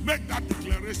 Make that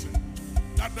declaration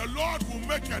that the Lord will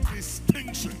make a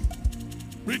distinction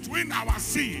between our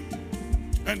seed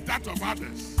and that of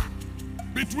others,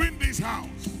 between this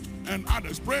house and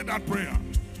others. Pray that prayer.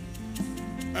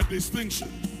 A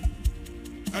distinction.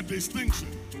 A distinction.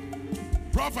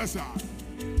 Prophesy.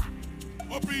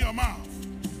 Open your mouth.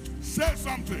 Say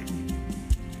something.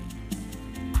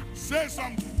 Say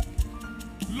something.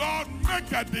 Lord,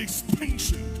 make a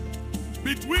distinction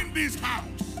between this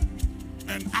house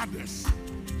and others,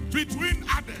 between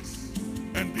others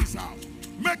and this house.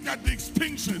 Make a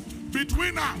distinction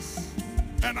between us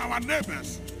and our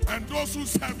neighbors and those who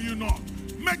serve you not.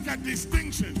 Make a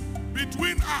distinction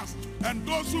between us and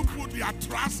those who put their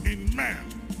trust in men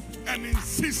and in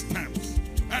systems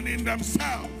and in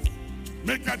themselves.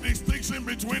 Make a distinction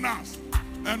between us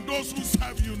and those who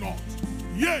serve you not.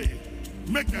 Yea,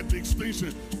 make a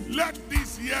distinction. Let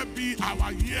this year be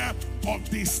our year of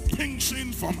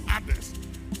distinction from others.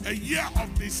 A year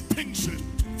of distinction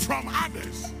from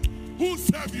others who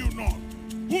serve you not,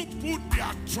 who put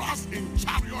their trust in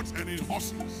chariots and in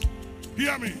horses.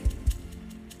 Hear me.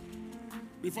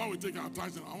 Before we take our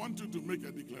tithes, I want you to make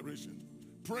a declaration.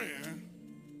 Pray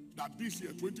that this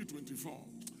year, 2024,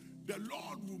 the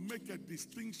Lord will make a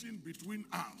distinction between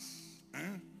us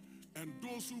and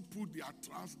those who put their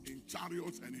trust in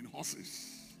chariots and in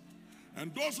horses.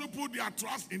 And those who put their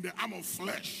trust in the arm of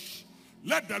flesh.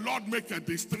 Let the Lord make a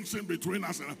distinction between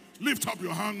us. And lift up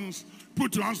your hands,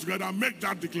 put your hands together, make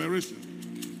that declaration.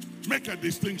 Make a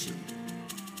distinction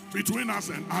between us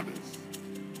and others.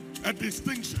 A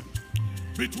distinction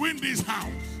between this house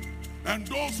and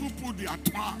those who put their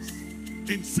trust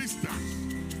in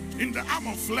systems, in the arm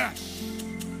of flesh,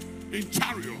 in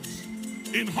chariots,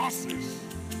 in horses,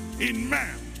 in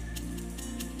men.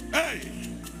 Hey,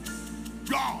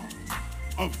 God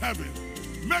of heaven,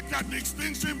 make a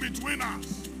distinction between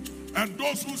us and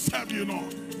those who serve you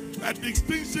not. A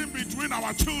distinction between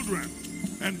our children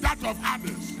and that of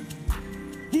others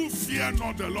who fear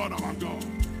not the Lord our God,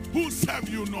 who serve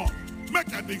you not.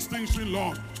 Make a distinction,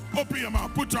 Lord. Open your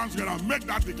mouth, put your hands together, make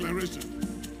that declaration.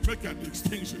 Make a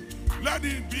distinction. Let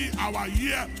it be our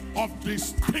year of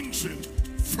distinction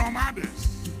from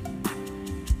others.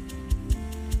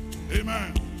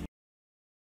 Amen.